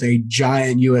showing up with a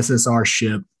giant USSR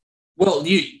ship. Well,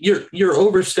 you're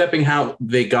overstepping how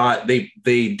they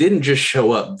didn't just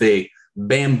show up, they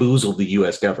bamboozled the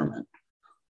US government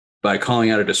by calling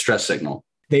out a distress signal.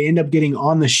 They end up getting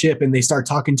on the ship and they start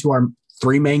talking to our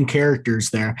 3 main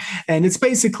characters there. And it's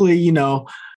basically, you know,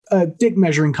 a dick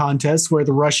measuring contest where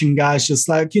the Russian guy's just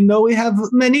like, you know, we have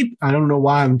many. I don't know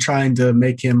why I'm trying to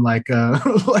make him like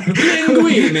like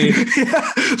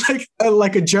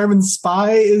a German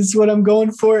spy is what I'm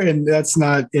going for, and that's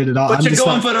not it at all. But you're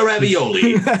going for the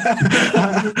ravioli.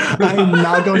 I'm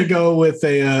not going to go with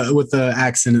the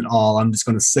accent at all. I'm just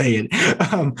going to say it.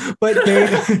 But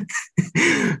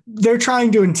they're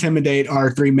trying to intimidate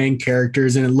our 3 main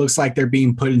characters, and it looks like they're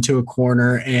being put into a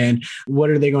corner. And what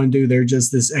are they going to do? They're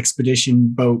just this expedition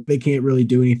boat. They can't really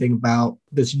do anything about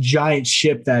this giant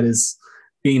ship that is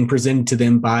being presented to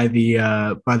them by the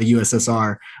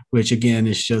USSR, which again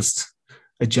is just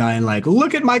a giant like,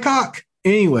 look at my cock.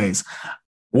 Anyways,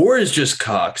 war is just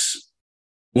cocks.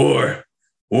 War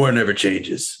never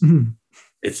changes.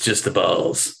 It's just the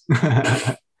balls.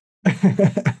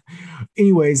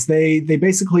 Anyways, they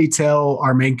basically tell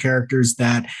our main characters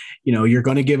that, you know, you're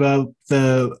going to give up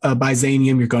the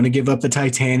Byzanium, you're going to give up the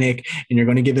Titanic, and you're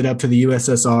going to give it up to the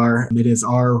USSR. It is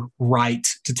our right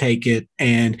to take it,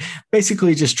 and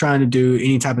basically just trying to do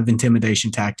any type of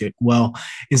intimidation tactic. Well,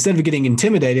 instead of getting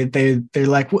intimidated, they're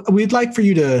like, we'd like for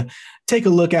you to take a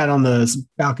look out on the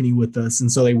balcony with us.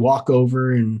 And so they walk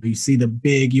over and you see the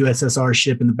big USSR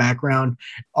ship in the background.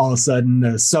 All of a sudden,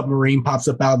 a submarine pops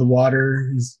up out of the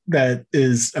water that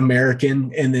is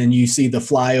American. And then you see the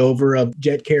flyover of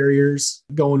jet carriers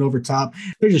going over top.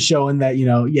 They're just showing that, you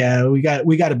know, yeah, we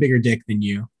got a bigger dick than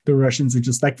you. The Russians are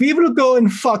just like, we will go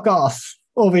and fuck off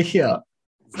over here.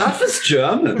 That was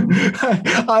German.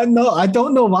 I know. I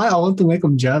don't know why I want to make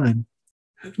them German.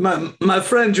 My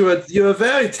friend, you are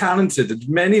very talented at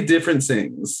many different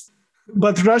things.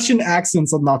 But Russian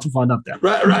accents are not one of them.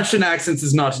 Russian accents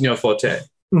is not in your forte.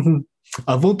 Mm-hmm.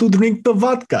 I want to drink the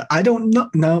vodka. I don't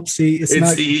know. No, see, it's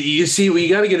not. You see, we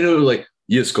got to get into it like,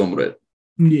 yes, comrade.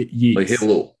 Yes. Like,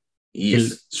 hello.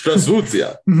 Yes.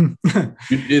 Strasvutia.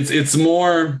 It's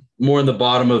more in the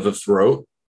bottom of the throat.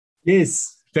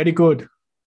 Yes. Very good.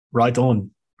 Right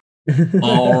on.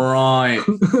 All right.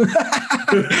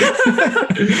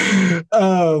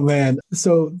 Oh man.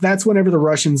 So that's whenever the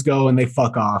Russians go and they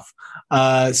fuck off.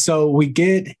 So we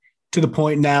get to the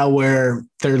point now where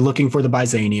they're looking for the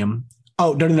Byzanium.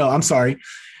 Oh, no. I'm sorry.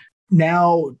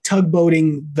 Now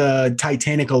tugboating the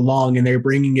Titanic along and they're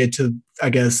bringing it to, I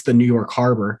guess, the New York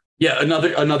harbor. Yeah.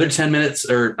 Another 10 minutes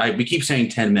we keep saying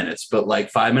 10 minutes, but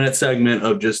like 5-minute segment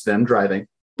of just them driving.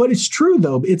 But it's true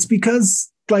though. It's because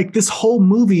like this whole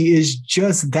movie is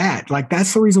just that. Like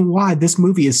that's the reason why this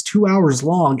movie is 2 hours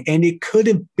long, and it could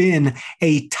have been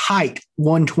a tight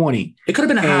 120. It could have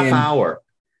been a half hour.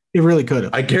 It really could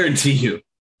have. I guarantee you.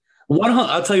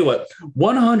 I'll tell you what,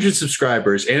 100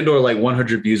 subscribers and or like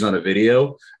 100 views on a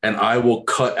video, and I will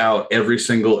cut out every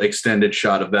single extended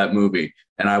shot of that movie,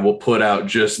 and I will put out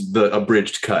just the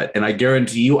abridged cut. And I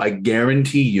guarantee you,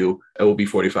 it will be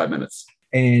 45 minutes.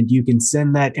 And you can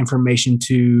send that information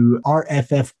to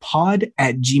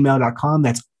rffpod@gmail.com.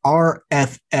 That's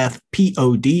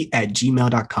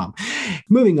rffpod@gmail.com.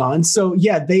 Moving on. So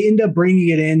yeah, they end up bringing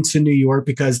it into New York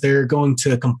because they're going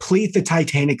to complete the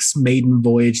Titanic's maiden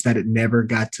voyage that it never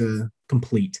got to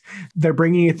complete. They're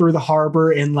bringing it through the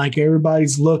harbor and like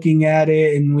everybody's looking at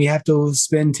it and we have to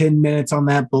spend 10 minutes on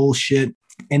that bullshit.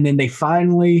 And then they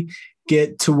finally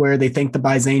get to where they think the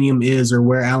Byzanium is, or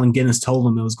where Allen Guinness told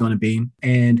them it was going to be.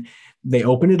 And they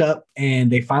open it up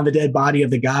and they find the dead body of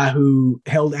the guy who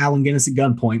held Allen Guinness at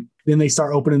gunpoint. Then they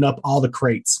start opening up all the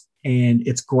crates and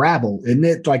it's gravel, isn't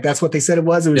it? Like that's what they said it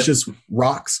was. It was just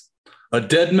rocks. A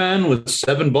dead man with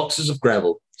 7 boxes of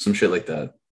gravel, some shit like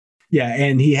that. Yeah.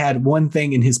 And he had one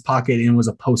thing in his pocket and it was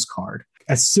a postcard.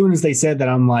 As soon as they said that,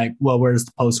 I'm like, well, where does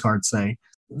the postcard say?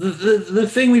 The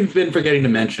thing we've been forgetting to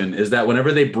mention is that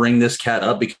whenever they bring this cat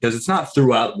up, because it's not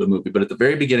throughout the movie, but at the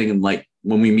very beginning, and like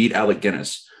when we meet Alec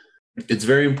Guinness, it's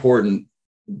very important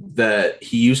that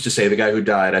he used to say, the guy who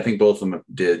died, I think both of them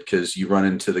did, because you run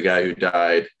into the guy who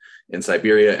died in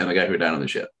Siberia and the guy who died on the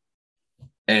ship.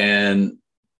 And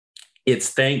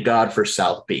it's thank God for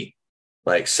South B,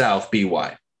 like South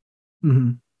BY.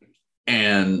 Mm-hmm.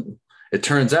 And it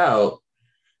turns out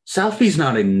South B's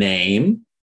not a name.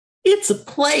 It's a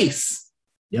place.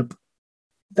 Yep.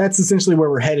 That's essentially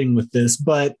where we're heading with this.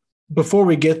 But before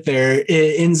we get there,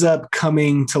 it ends up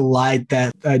coming to light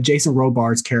that Jason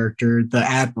Robards' character, the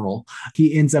Admiral,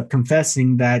 he ends up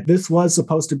confessing that this was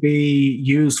supposed to be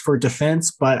used for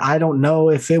defense, but I don't know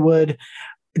if it would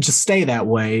just stay that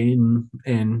way.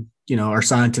 And you know, our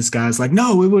scientist guy's like,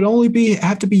 no, it would only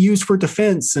have to be used for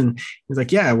defense. And he's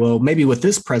like, yeah, well, maybe with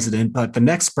this president, but the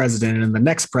next president and the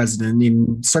next president,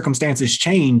 and circumstances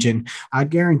change. And I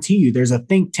guarantee you there's a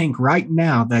think tank right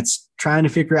now that's trying to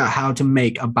figure out how to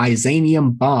make a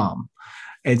Byzanium bomb.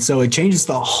 And so it changes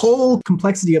the whole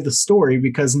complexity of the story,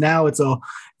 because now it's a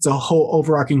whole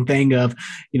overarching thing of,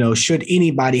 you know, should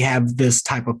anybody have this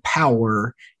type of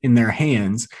power in their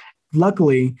hands?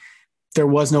 Luckily, there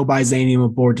was no Byzanium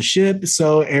aboard the ship,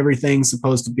 so everything's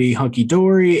supposed to be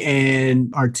hunky-dory,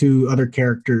 and our two other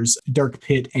characters, Dirk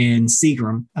Pitt and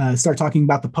Seagram, start talking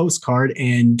about the postcard,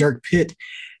 and Dirk Pitt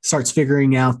starts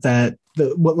figuring out that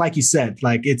like you said,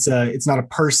 like it's not a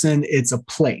person, it's a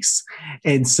place.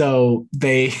 And so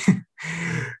they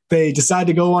they decide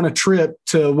to go on a trip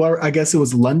to where I guess it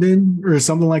was London or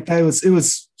something like that. It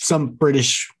was some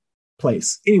British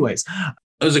place. Anyways.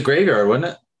 It was a graveyard, wasn't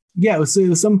it? Yeah, it was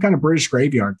some kind of British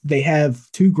graveyard. They have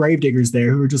two gravediggers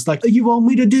there who are just like, you want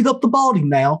me to dig up the body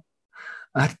now?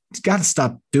 I got to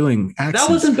stop doing accents.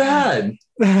 That wasn't bad.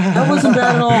 That wasn't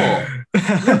bad at all.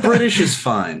 Your British is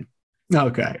fine.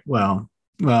 Okay, well,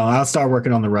 I'll start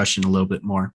working on the Russian a little bit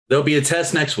more. There'll be a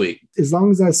test next week. As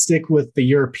long as I stick with the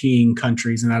European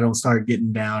countries and I don't start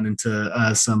getting down into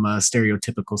some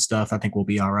stereotypical stuff, I think we'll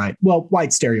be all right. Well,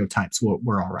 white stereotypes,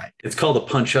 we're all right. It's called a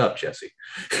punch up, Jesse.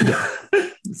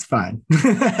 It's fine.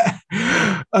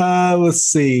 Let's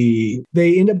see.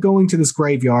 They end up going to this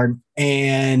graveyard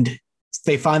and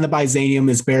they find the Byzanium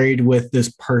is buried with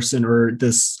this person or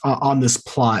this on this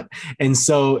plot. And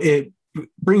so it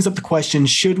brings up the question,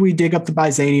 should we dig up the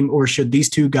Byzanium, or should these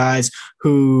two guys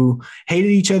who hated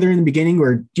each other in the beginning,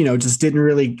 or, you know, just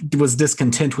was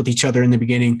discontent with each other in the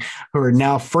beginning, who are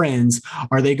now friends,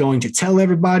 are they going to tell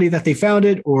everybody that they found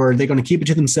it, or are they going to keep it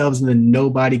to themselves and then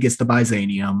nobody gets the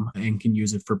Byzanium and can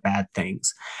use it for bad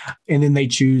things? And then they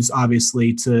choose,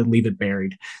 obviously, to leave it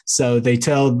buried. So they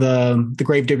tell the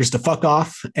gravediggers to fuck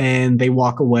off and they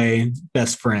walk away,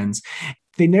 best friends.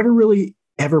 They never really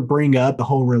ever bring up the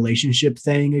whole relationship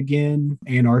thing again.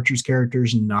 Anne Archer's character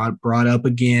is not brought up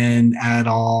again at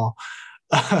all.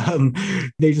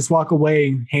 They just walk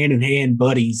away hand in hand,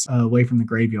 buddies, away from the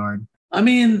graveyard. I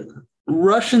mean,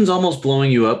 Russians almost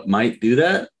blowing you up might do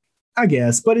that, I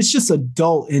guess, but it's just a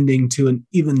dull ending to an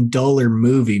even duller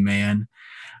movie, man.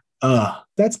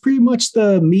 That's pretty much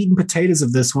the meat and potatoes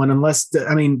of this one.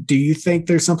 Do you think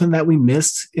there's something that we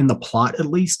missed in the plot at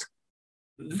least?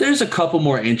 There's a couple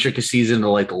more intricacies into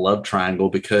like the love triangle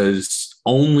because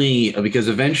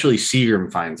eventually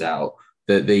Seagram finds out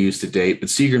that they used to date, but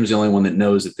Seagram's the only one that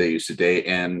knows that they used to date,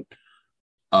 and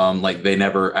they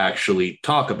never actually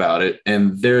talk about it.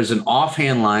 And there's an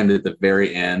offhand line at the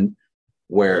very end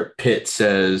where Pitt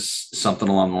says something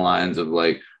along the lines of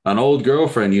like, an old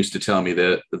girlfriend used to tell me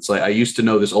that. It's like, I used to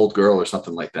know this old girl or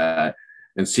something like that.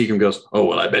 And Seagram goes, "Oh,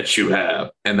 well, I bet you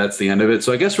have." And that's the end of it.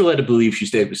 So I guess we're led to believe she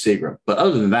stayed with Seagram. But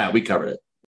other than that, we covered it.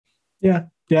 Yeah.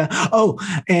 Yeah. Oh,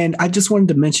 and I just wanted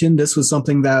to mention this was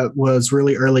something that was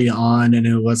really early on, and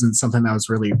it wasn't something that was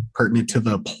really pertinent to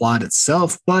the plot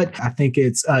itself. But I think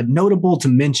it's notable to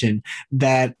mention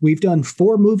that we've done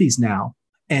 4 movies now,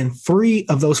 and 3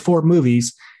 of those 4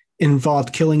 movies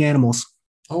involved killing animals.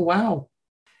 Oh, wow.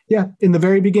 Yeah. In the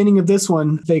very beginning of this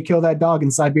one, they kill that dog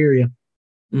in Siberia.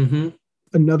 Mm-hmm.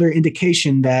 Another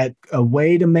indication that a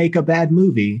way to make a bad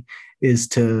movie is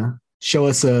to show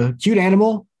us a cute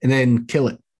animal and then kill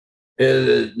it.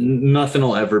 Nothing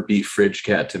will ever beat Fridge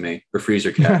Cat to me, or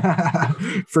Freezer Cat.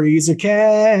 Freezer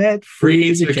cat,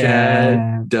 Freezer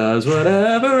cat does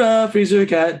whatever a freezer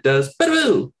cat does.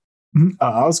 Ba-doo!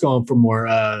 I was going for more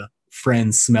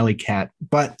Friends Smelly Cat,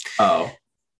 but oh,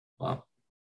 well,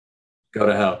 go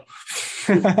to hell.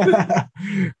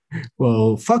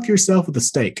 Well, fuck yourself with a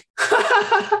steak.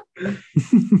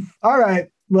 All right.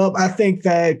 Well, I think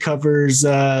that covers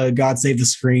God Save the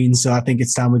Screen. So I think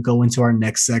it's time we go into our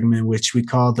next segment, which we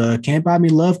call the Can't Buy Me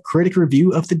Love Critic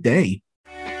Review of the Day.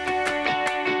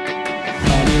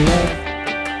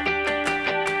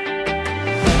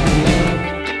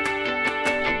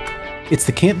 It's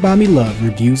the Can't Buy Me Love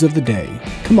Reviews of the Day.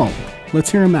 Come on,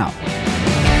 let's hear them out.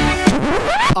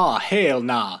 Oh, hell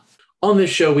nah. On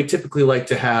this show, we typically like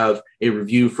to have a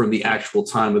review from the actual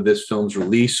time of this film's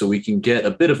release so we can get a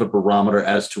bit of a barometer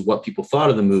as to what people thought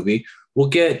of the movie. We'll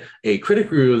get a critic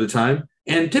review of the time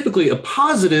and typically a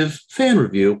positive fan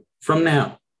review from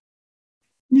now.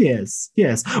 Yes.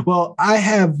 Well, I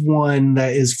have one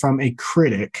that is from a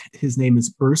critic. His name is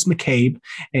Bruce McCabe,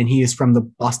 and he is from the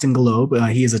Boston Globe.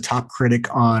 He is a top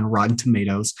critic on Rotten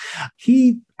Tomatoes.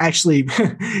 He actually,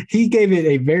 he gave it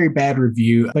a very bad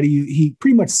review, but he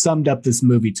pretty much summed up this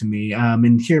movie to me.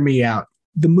 And hear me out.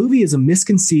 The movie is a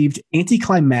misconceived,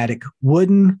 anticlimactic,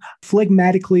 wooden,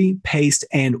 phlegmatically paced,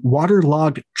 and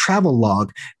waterlogged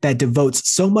travelogue that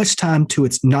devotes so much time to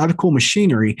its nautical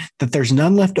machinery that there's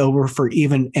none left over for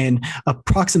even an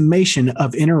approximation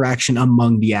of interaction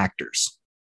among the actors,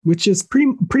 which is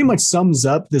pretty much sums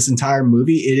up this entire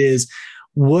movie. It is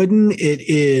wooden. It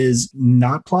is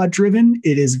not plot driven.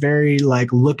 It is very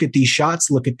like, look at these shots,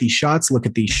 look at these shots, look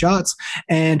at these shots.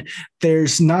 And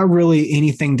there's not really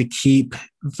anything to keep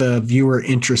the viewer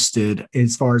interested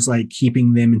as far as like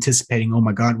keeping them anticipating, oh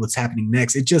my God, what's happening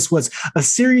next? It just was a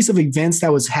series of events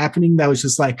that was happening that was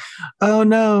just like, oh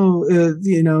no,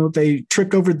 they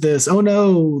tripped over this. Oh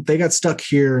no, they got stuck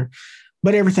here.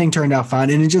 But everything turned out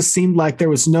fine. And it just seemed like there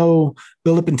was no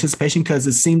build-up anticipation because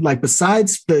it seemed like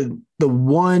besides the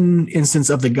one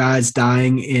instance of the guys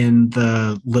dying in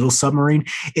the little submarine,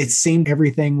 it seemed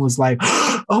everything was like,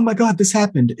 oh my God, this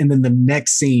happened. And then the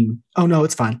next scene, oh no,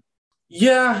 it's fine.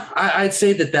 Yeah, I'd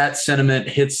say that sentiment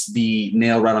hits the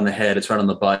nail right on the head. It's right on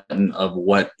the button of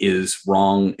what is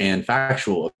wrong and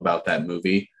factual about that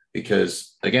movie.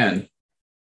 Because again,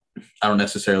 I don't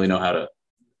necessarily know how to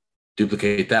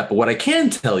duplicate that. But what I can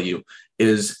tell you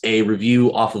is a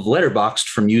review off of Letterboxd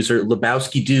from user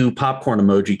Lebowski Do, popcorn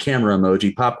emoji, camera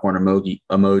emoji, popcorn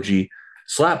emoji,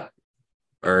 slap,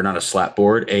 or not a slap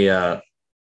board, a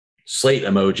slate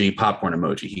emoji, popcorn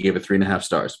emoji. He gave it 3.5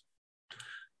 stars.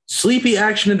 Sleepy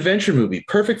action adventure movie,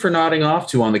 perfect for nodding off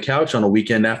to on the couch on a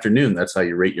weekend afternoon. That's how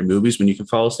you rate your movies when you can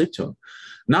fall asleep to them.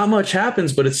 Not much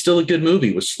happens, but it's still a good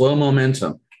movie with slow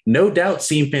momentum. No doubt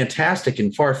seemed fantastic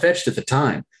and far-fetched at the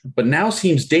time, but now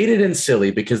seems dated and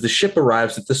silly because the ship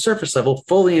arrives at the surface level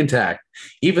fully intact,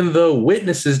 even though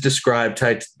witnesses described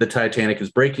the Titanic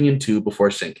as breaking in two before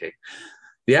sinking.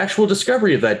 The actual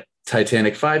discovery of that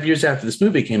Titanic 5 years after this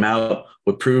movie came out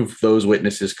would prove those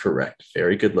witnesses correct.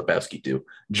 Very good, Lebowski do.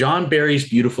 John Barry's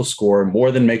beautiful score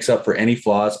more than makes up for any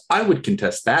flaws. I would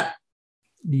contest that.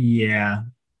 Yeah.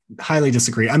 Highly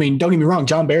disagree. I mean, don't get me wrong,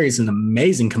 John Barry is an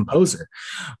amazing composer,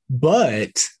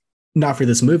 but not for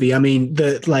this movie. I mean,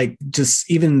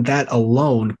 just even that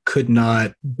alone could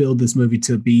not build this movie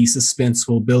to be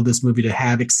suspenseful, build this movie to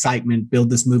have excitement, build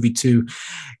this movie to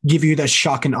give you that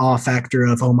shock and awe factor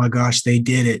of, oh my gosh, they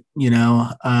did it.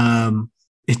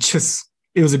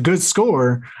 It was a good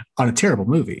score on a terrible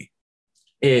movie.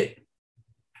 The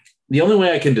only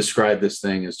way I can describe this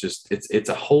thing is just, it's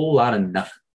a whole lot of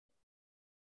nothing.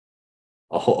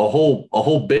 A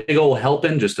whole big old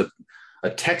helping, just a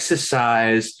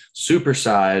Texas-sized,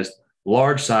 super-sized,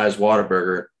 large-sized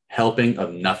Whataburger helping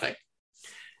of nothing.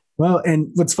 Well, and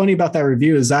what's funny about that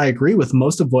review is I agree with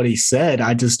most of what he said.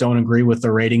 I just don't agree with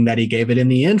the rating that he gave it in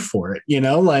the end for it.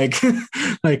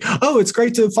 Like, oh, it's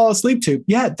great to fall asleep to.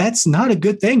 Yeah, that's not a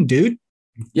good thing, dude.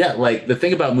 Yeah, like the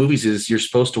thing about movies is you're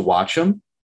supposed to watch them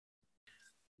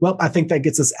Well, I think that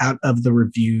gets us out of the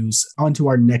reviews onto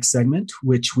our next segment,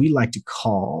 which we like to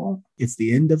call It's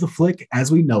the End of the Flick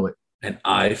as We Know It. And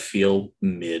I feel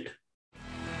mid.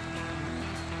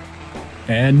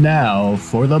 And now,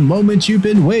 for the moment you've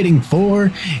been waiting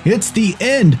for, it's the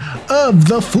end of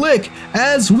the flick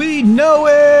as we know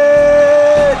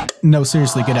it! No,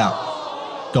 seriously, get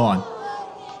out. Go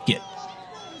on. Get.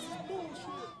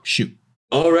 Shoot.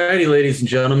 Alrighty, ladies and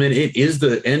gentlemen, it is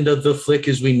the end of the flick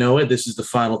as we know it. This is the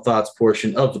final thoughts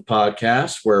portion of the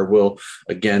podcast where we'll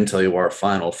again tell you our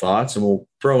final thoughts, and we'll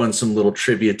throw in some little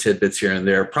trivia tidbits here and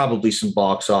there, probably some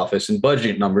box office and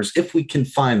budget numbers if we can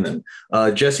find them.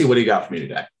 Jesse, what do you got for me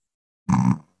today?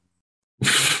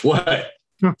 What?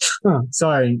 Oh,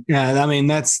 sorry. Yeah, I mean,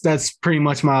 that's pretty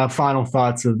much my final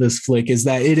thoughts of this flick is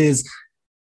that it is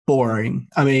boring.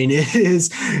 I mean, it is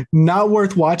not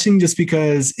worth watching just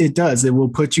because it will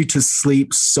put you to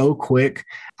sleep so quick.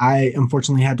 I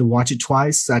unfortunately had to watch it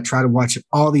twice. I try to watch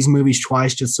all these movies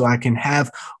twice just so I can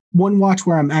have one watch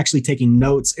where I'm actually taking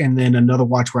notes and then another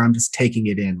watch where I'm just taking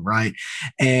it in, right?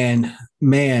 And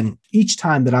man, each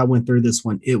time that I went through this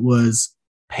one, it was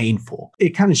painful. It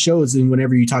kind of shows in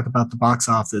whenever you talk about the box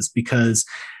office, because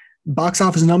box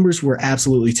office numbers were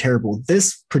absolutely terrible.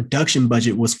 This production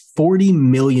budget was $40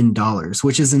 million,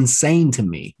 which is insane to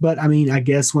me. But I mean, I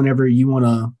guess whenever you want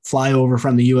to fly over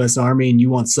from the U.S. Army and you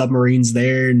want submarines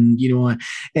there, and you know,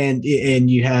 and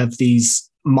you have these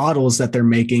models that they're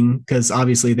making, because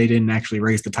obviously they didn't actually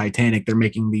raise the Titanic. They're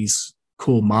making these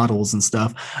cool models and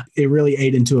stuff. It really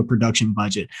ate into a production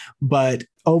budget. But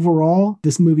overall,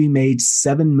 this movie made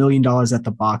 $7 million at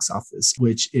the box office,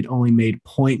 which it only made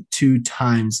 0.2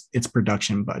 times its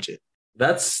production budget.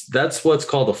 That's what's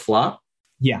called a flop.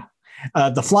 Yeah.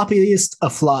 The floppiest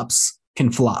of flops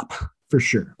can flop for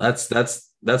sure. That's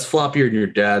floppier than your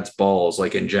dad's balls,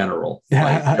 like in general.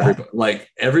 Like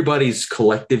everybody's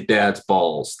collective dad's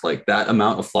balls, like that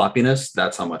amount of floppiness,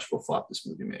 that's how much of a flop this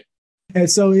movie made. And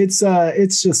so it's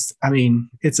just, I mean,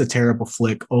 it's a terrible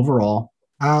flick overall.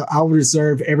 I'll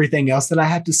reserve everything else that I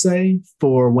have to say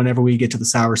for whenever we get to the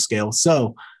sour scale.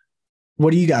 So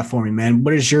what do you got for me, man?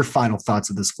 What is your final thoughts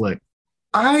of this flick?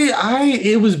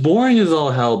 It was boring as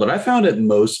all hell, but I found it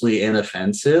mostly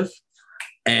inoffensive.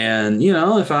 And, you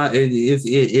know, it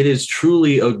is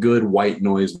truly a good white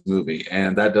noise movie,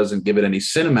 and that doesn't give it any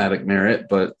cinematic merit,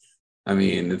 but I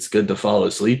mean, it's good to fall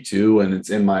asleep to, and it's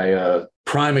in my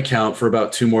Prime account for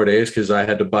about 2 more days because I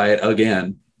had to buy it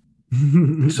again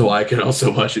so I could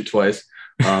also watch it twice.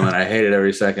 And I hated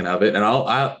every second of it.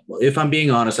 And if I'm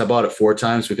being honest, I bought it 4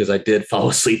 times because I did fall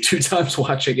asleep 2 times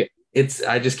watching it.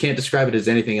 I just can't describe it as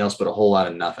anything else but a whole lot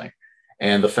of nothing.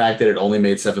 And the fact that it only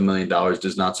made $7 million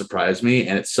does not surprise me.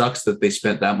 And it sucks that they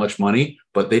spent that much money,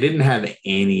 but they didn't have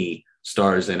any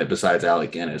stars in it besides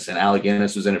Alec Guinness. And Alec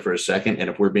Guinness was in it for a second. And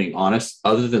if we're being honest,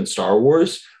 other than Star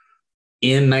Wars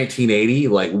in 1980,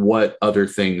 like what other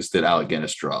things did Alec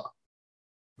Guinness draw?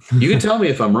 You can tell me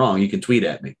if I'm wrong. You can tweet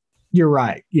at me. You're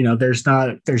right. You know, there's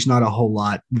not a whole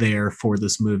lot there for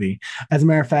this movie. As a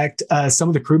matter of fact, some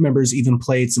of the crew members even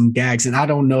played some gags. And I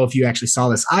don't know if you actually saw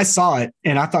this. I saw it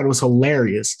and I thought it was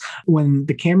hilarious. When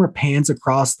the camera pans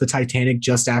across the Titanic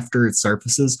just after it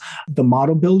surfaces, the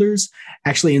model builders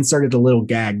actually inserted a little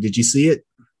gag. Did you see it?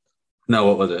 No,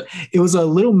 what was it? It was a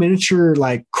little miniature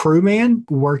like crewman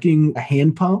working a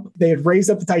hand pump. They had raised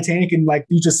up the Titanic and like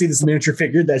you just see this miniature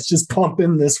figure that's just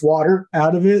pumping this water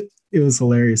out of it. It was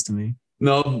hilarious to me.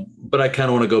 No, but I kind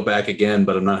of want to go back again,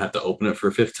 but I'm not have to open it for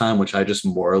a 5th time, which I just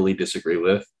morally disagree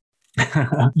with.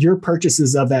 Your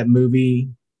purchases of that movie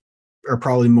are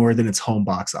probably more than its home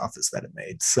box office that it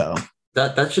made. So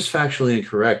that's just factually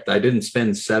incorrect. I didn't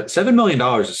spend $7 million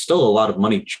is still a lot of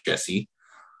money, Jesse.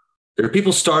 There are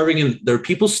people starving in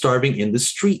the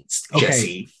streets,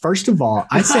 Jesse. Okay, first of all,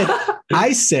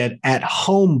 I said at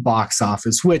home box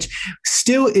office, which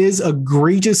still is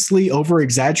egregiously over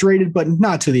exaggerated, but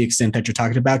not to the extent that you're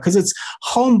talking about, because its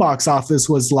home box office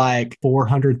was like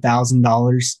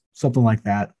 $400,000, something like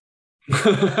that.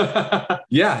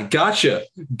 Yeah, gotcha,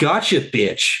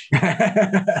 bitch.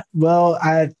 Well,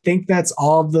 I think that's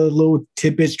all the little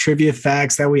tidbits, trivia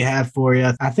facts that we have for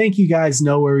you. I think you guys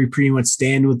know where we pretty much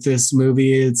stand with this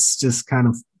movie. It's just kind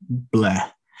of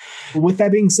blah. With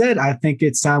that being said, I think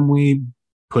it's time we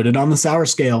put it on the sour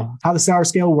scale. How the sour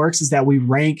scale works is that we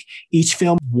rank each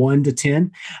film 1 to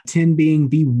 10, 10 being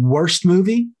the worst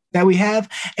movie that we have,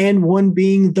 and 1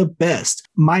 being the best.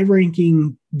 My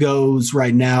ranking goes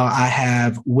right now. I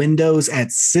have Windows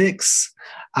at 6.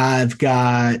 I've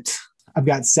got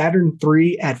Saturn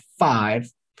 3 at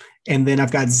 5, and then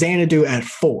I've got Xanadu at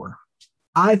 4.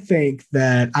 I think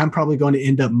that I'm probably going to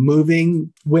end up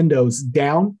moving Windows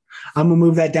down. I'm going to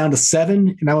move that down to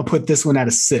 7, and I'm going to put this one at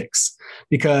a 6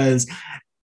 because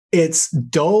it's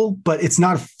dull, but it's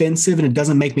not offensive and it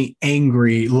doesn't make me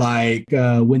angry like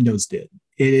Windows did.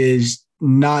 It is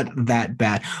not that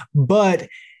bad, but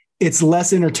it's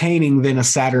less entertaining than a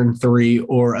Saturn III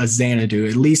or a Xanadu.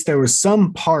 At least there were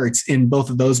some parts in both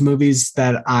of those movies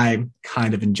that I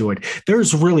kind of enjoyed.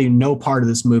 There's really no part of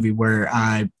this movie where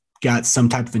I got some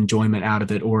type of enjoyment out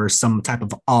of it or some type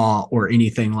of awe or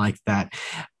anything like that.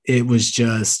 It was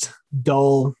just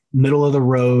dull, middle of the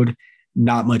road,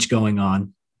 not much going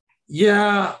on.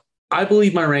 Yeah, I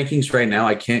believe my rankings right now.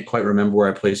 I can't quite remember where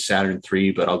I placed Saturn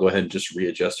 3, but I'll go ahead and just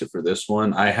readjust it for this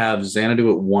one. I have Xanadu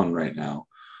at 1 right now.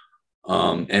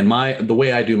 And the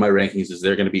way I do my rankings is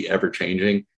they're going to be ever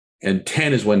changing. And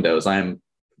 10 is Windows. I am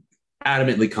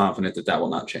adamantly confident that will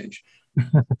not change.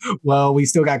 Well, we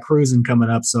still got Cruising coming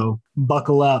up, so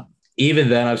buckle up. Even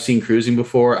then, I've seen Cruising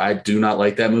before. I do not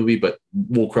like that movie, but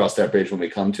we'll cross that bridge when we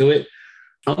come to it.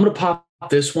 I'm going to pop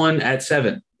this one at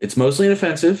 7. It's mostly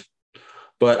inoffensive,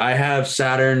 but I have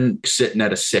Saturn sitting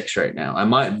at a 6 right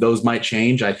now. Those might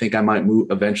change. I think I might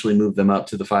eventually move them up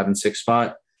to the 5 and 6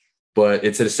 spot, but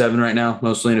it's at a 7 right now,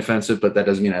 mostly inoffensive, but that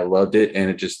doesn't mean I loved it. And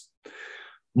it just,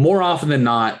 more often than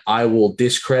not, I will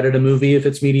discredit a movie if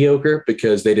it's mediocre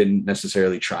because they didn't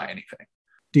necessarily try anything.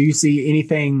 Do you see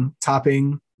anything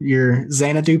topping your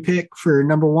Xanadu pick for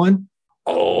number 1?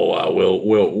 Oh,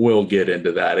 we'll get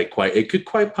into that. It could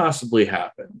quite possibly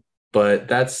happen, but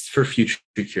that's for future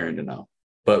Kieran to know.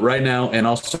 But right now, and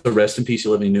also rest in peace,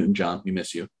 Olivia Newton-John. We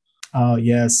miss you. Oh,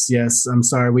 yes. I'm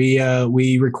sorry.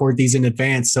 We record these in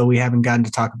advance, so we haven't gotten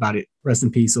to talk about it. Rest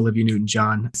in peace, Olivia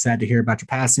Newton-John. Sad to hear about your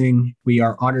passing. We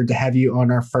are honored to have you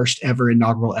on our first ever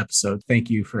inaugural episode. Thank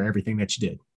you for everything that you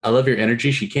did. I love your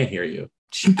energy. She can't hear you.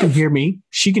 She can hear me.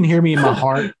 She can hear me in my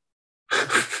heart.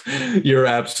 You're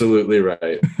absolutely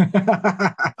right.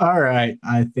 All right.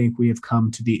 I think we have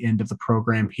come to the end of the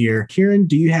program here. Kieran,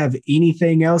 do you have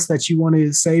anything else that you want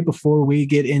to say before we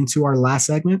get into our last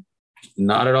segment?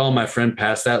 Not at all, my friend.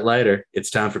 Pass that lighter. It's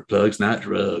time for plugs, not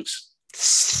drugs.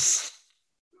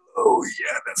 Oh,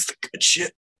 yeah, that's the good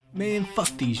shit. Man,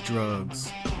 fuck these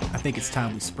drugs. I think it's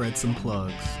time we spread some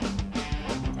plugs.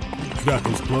 You got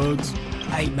those plugs?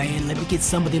 Hey, man, let me get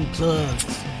some of them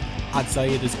plugs. I'd sell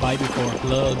you this baby for a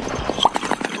plug.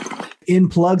 In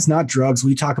Plugs, Not Drugs,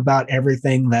 we talk about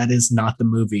everything that is not the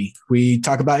movie. We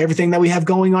talk about everything that we have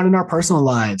going on in our personal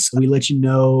lives. We let you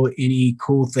know any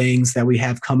cool things that we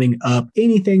have coming up,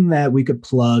 anything that we could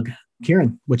plug.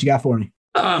 Kieran, what you got for me?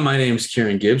 My name is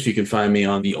Kieran Gibbs. You can find me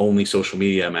on the only social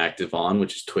media I'm active on,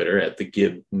 which is Twitter at the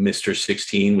Gib Mr.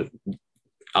 16 with,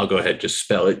 I'll go ahead, just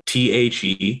spell it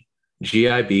TheGibster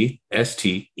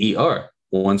 16.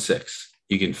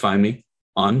 You can find me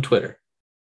on Twitter,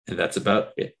 and that's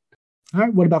about it. All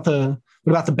right. What about the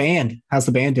band? How's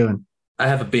the band doing? I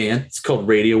have a band. It's called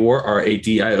Radio War,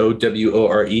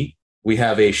 RADIOWORE. We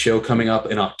have a show coming up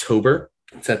in October.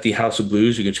 It's at the House of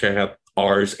Blues. You can check out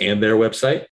ours and their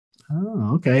website.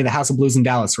 Oh, okay. The House of Blues in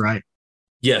Dallas, right?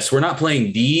 Yes, we're not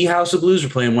playing the House of Blues. We're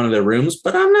playing one of their rooms,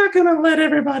 but I'm not going to let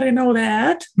everybody know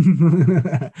that.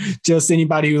 Just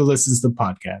anybody who listens to the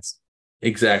podcast.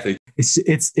 Exactly.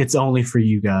 It's only for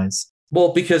you guys.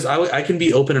 Well, because I can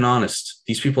be open and honest.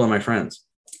 These people are my friends.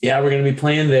 Yeah, we're going to be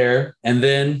playing there. And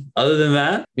then other than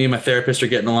that, me and my therapist are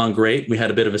getting along great. We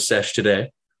had a bit of a sesh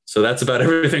today. So that's about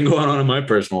everything going on in my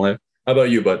personal life. How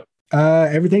about you, bud?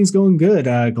 Everything's going good.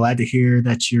 Glad to hear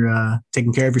that you're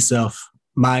taking care of yourself,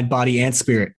 mind, body, and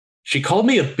spirit. She called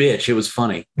me a bitch. It was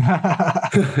funny.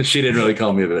 She didn't really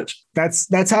call me a bitch.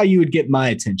 That's how you would get my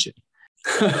attention.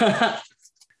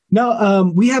 No,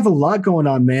 we have a lot going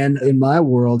on, man. In my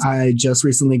world, I just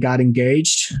recently got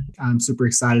engaged. I'm super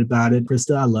excited about it.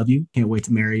 Krista, I love you. Can't wait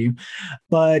to marry you.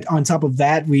 But on top of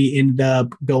that, we ended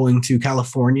up going to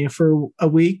California for a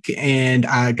week, and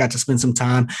I got to spend some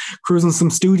time cruising some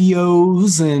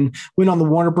studios and went on the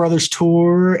Warner Brothers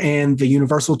tour and the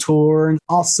Universal tour. And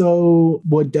also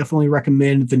would definitely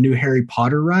recommend the new Harry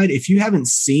Potter ride. If you haven't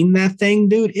seen that thing,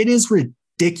 dude, it is ridiculous.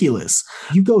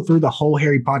 You go through the whole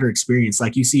Harry Potter experience.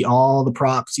 Like, you see all the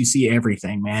props, you see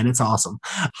everything, man. It's awesome.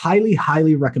 Highly,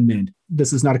 highly recommend.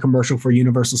 This is not a commercial for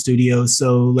Universal Studios,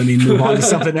 so let me move on to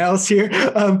something else here.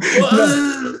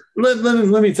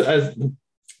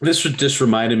 This just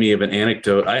reminded me of an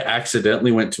anecdote. I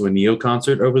accidentally went to a Neo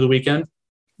concert over the weekend.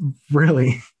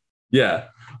 Really? Yeah.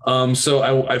 So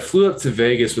I flew up to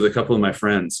Vegas with a couple of my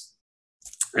friends.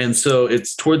 And so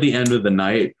it's toward the end of the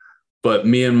night. But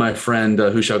me and my friend,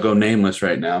 who shall go nameless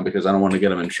right now because I don't want to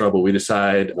get him in trouble, I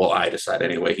decide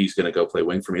anyway, he's going to go play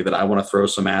wing for me, that I want to throw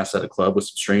some ass at a club with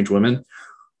some strange women.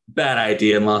 Bad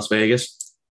idea in Las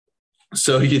Vegas.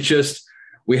 So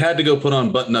we had to go put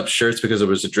on button-up shirts because it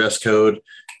was a dress code,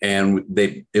 and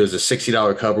it was a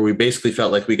 $60 cover. We basically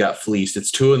felt like we got fleeced.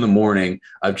 It's 2 a.m.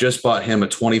 I've just bought him a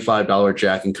 $25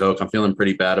 Jack and Coke. I'm feeling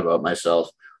pretty bad about myself.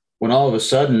 When all of a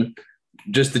sudden,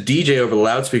 just the DJ over the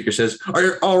loudspeaker says,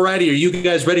 "All righty, are you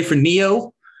guys ready for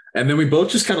Neo?" And then we both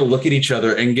just kind of look at each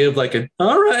other and give like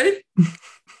all right.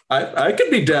 I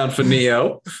could be down for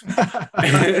Neo.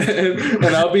 and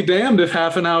I'll be damned if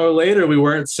half an hour later we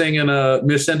weren't singing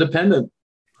Miss Independent.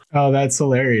 Oh, that's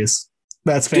hilarious.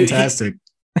 That's fantastic.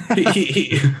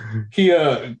 He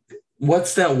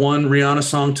what's that one Rihanna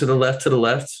song, To the Left, To the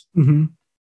Left? Mm-hmm.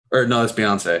 Or no, that's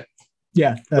Beyonce.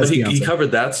 Yeah, that's Beyonce. He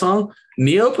covered that song.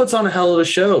 Neo puts on a hell of a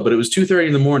show, but it was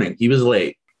 2:30 a.m. He was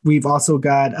late. We've also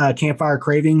got Campfire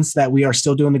Cravings that we are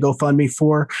still doing the GoFundMe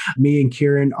for. Me and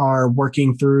Kieran are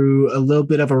working through a little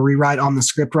bit of a rewrite on the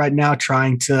script right now,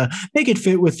 trying to make it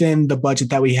fit within the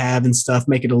budget that we have and stuff,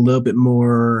 make it a little bit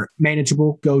more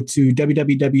manageable. Go to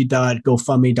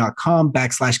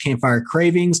www.gofundme.com/Campfire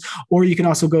Cravings, or you can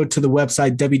also go to the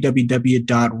website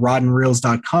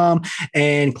www.roddenreels.com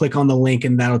and click on the link,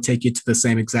 and that'll take you to the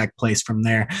same exact place from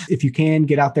there. If you can,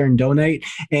 get out there and donate.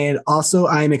 And also,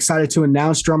 I'm excited to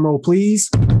announce, drumroll please,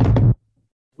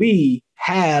 we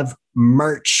have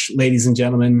merch, ladies and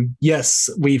gentlemen. Yes,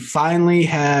 we finally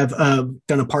have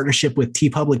done a partnership with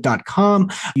teepublic.com.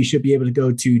 You should be able to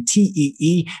go to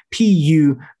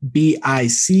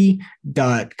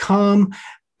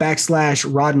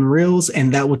teepublic.com/Rod and Reels,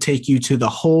 and that will take you to the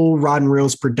whole Rod and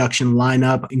Reels production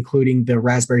lineup, including the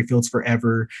Raspberry Fields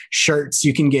Forever shirts.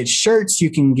 You can get shirts,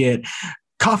 you can get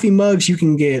coffee mugs, you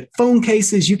can get phone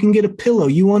cases, you can get a pillow.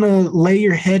 You want to lay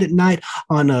your head at night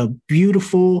on a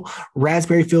beautiful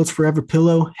Raspberry Fields Forever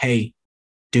pillow? Hey,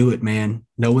 do it, man.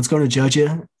 No one's going to judge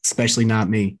you, especially not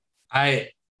me. I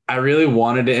really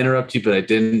wanted to interrupt you, but I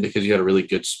didn't because you had a really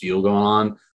good spiel going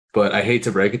on. But I hate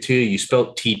to break it to you. You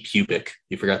spelled T-pubic.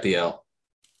 You forgot the L.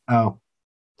 Oh.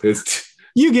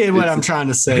 You get what I'm trying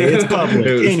to say. It's public.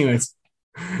 Anyways.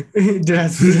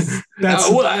 That's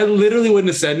well, I literally wouldn't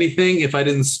have said anything if I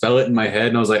didn't spell it in my head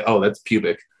and I was like, oh, that's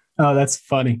pubic. Oh, that's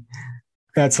funny.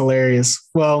 That's hilarious.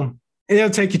 Well, it'll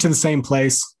take you to the same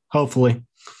place, hopefully.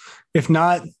 If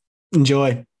not,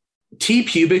 enjoy.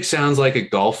 T-pubic sounds like a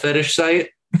golf fetish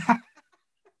site.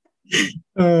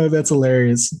 That's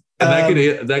hilarious.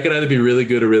 And that could either be really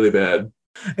good or really bad.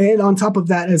 And on top of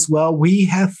that as well, we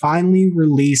have finally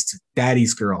released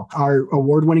Daddy's Girl, our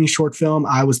award-winning short film.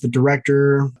 I was the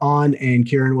director on, and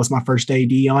Kieran was my first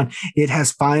AD on. It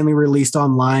has finally released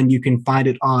online. You can find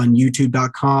it on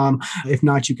youtube.com. If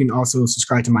not, you can also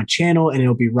subscribe to my channel, and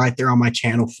it'll be right there on my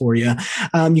channel for you.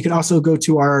 You can also go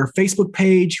to our Facebook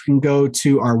page. You can go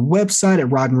to our website at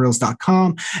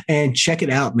rodandreels.com and check it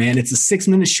out, man. It's a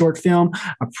 6-minute short film.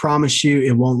 I promise you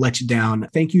it won't let you down.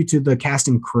 Thank you to the cast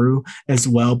and crew as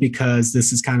well, because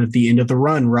this is kind of the end of the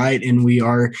run, right? And we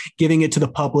are giving it to the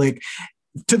public,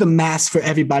 to the mass, for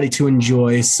everybody to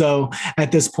enjoy. So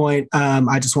at this point,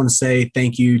 I just want to say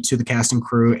thank you to the cast and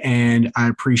crew, and I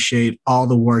appreciate all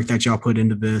the work that y'all put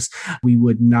into this. We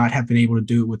would not have been able to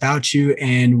do it without you,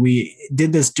 and we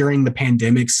did this during the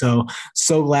pandemic. So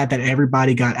glad that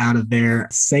everybody got out of there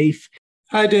safe.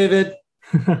 Hi, David.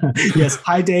 Yes.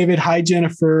 Hi, David. Hi,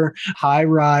 Jennifer. Hi,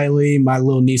 Riley. My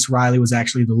little niece Riley was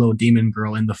actually the little demon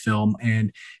girl in the film,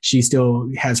 and she still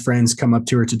has friends come up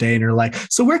to her today and are like,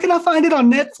 "So where can I find it on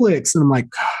Netflix?" And I'm like,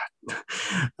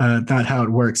 God, not how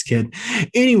it works, kid.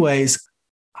 Anyways,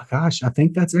 gosh, I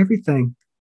think that's everything.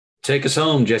 Take us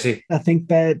home, Jesse. I think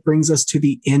that brings us to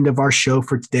the end of our show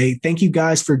for today. Thank you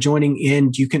guys for joining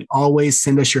in. You can always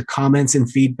send us your comments and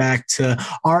feedback to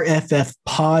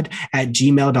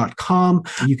rffpod@gmail.com.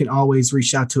 You can always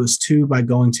reach out to us too by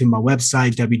going to my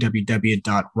website,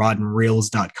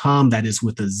 www.roddenreels.com. That is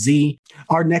with a Z.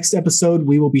 Our next episode,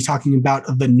 we will be talking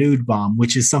about The Nude Bomb,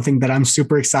 which is something that I'm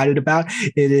super excited about.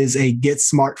 It is a Get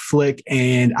Smart flick,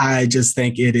 and I just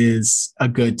think it is a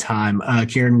good time.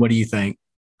 Kieran, what do you think?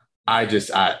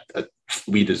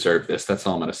 We deserve this. That's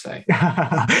all I'm going to say.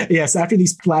 Yes, after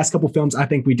these last couple films, I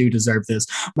think we do deserve this.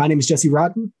 My name is Jesse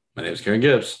Rodden. My name is Kieran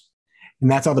Gibbs. And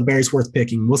that's all the berries worth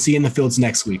picking. We'll see you in the fields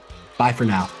next week. Bye for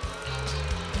now.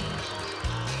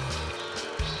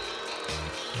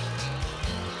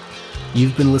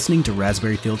 You've been listening to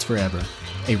Raspberry Fields Forever,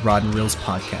 a Rod and Reels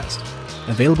podcast.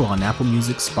 Available on Apple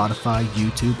Music, Spotify,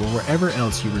 YouTube, or wherever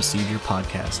else you receive your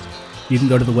podcast. You can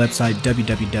go to the website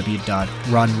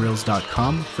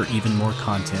www.roddenreels.com for even more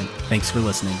content. Thanks for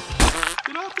listening.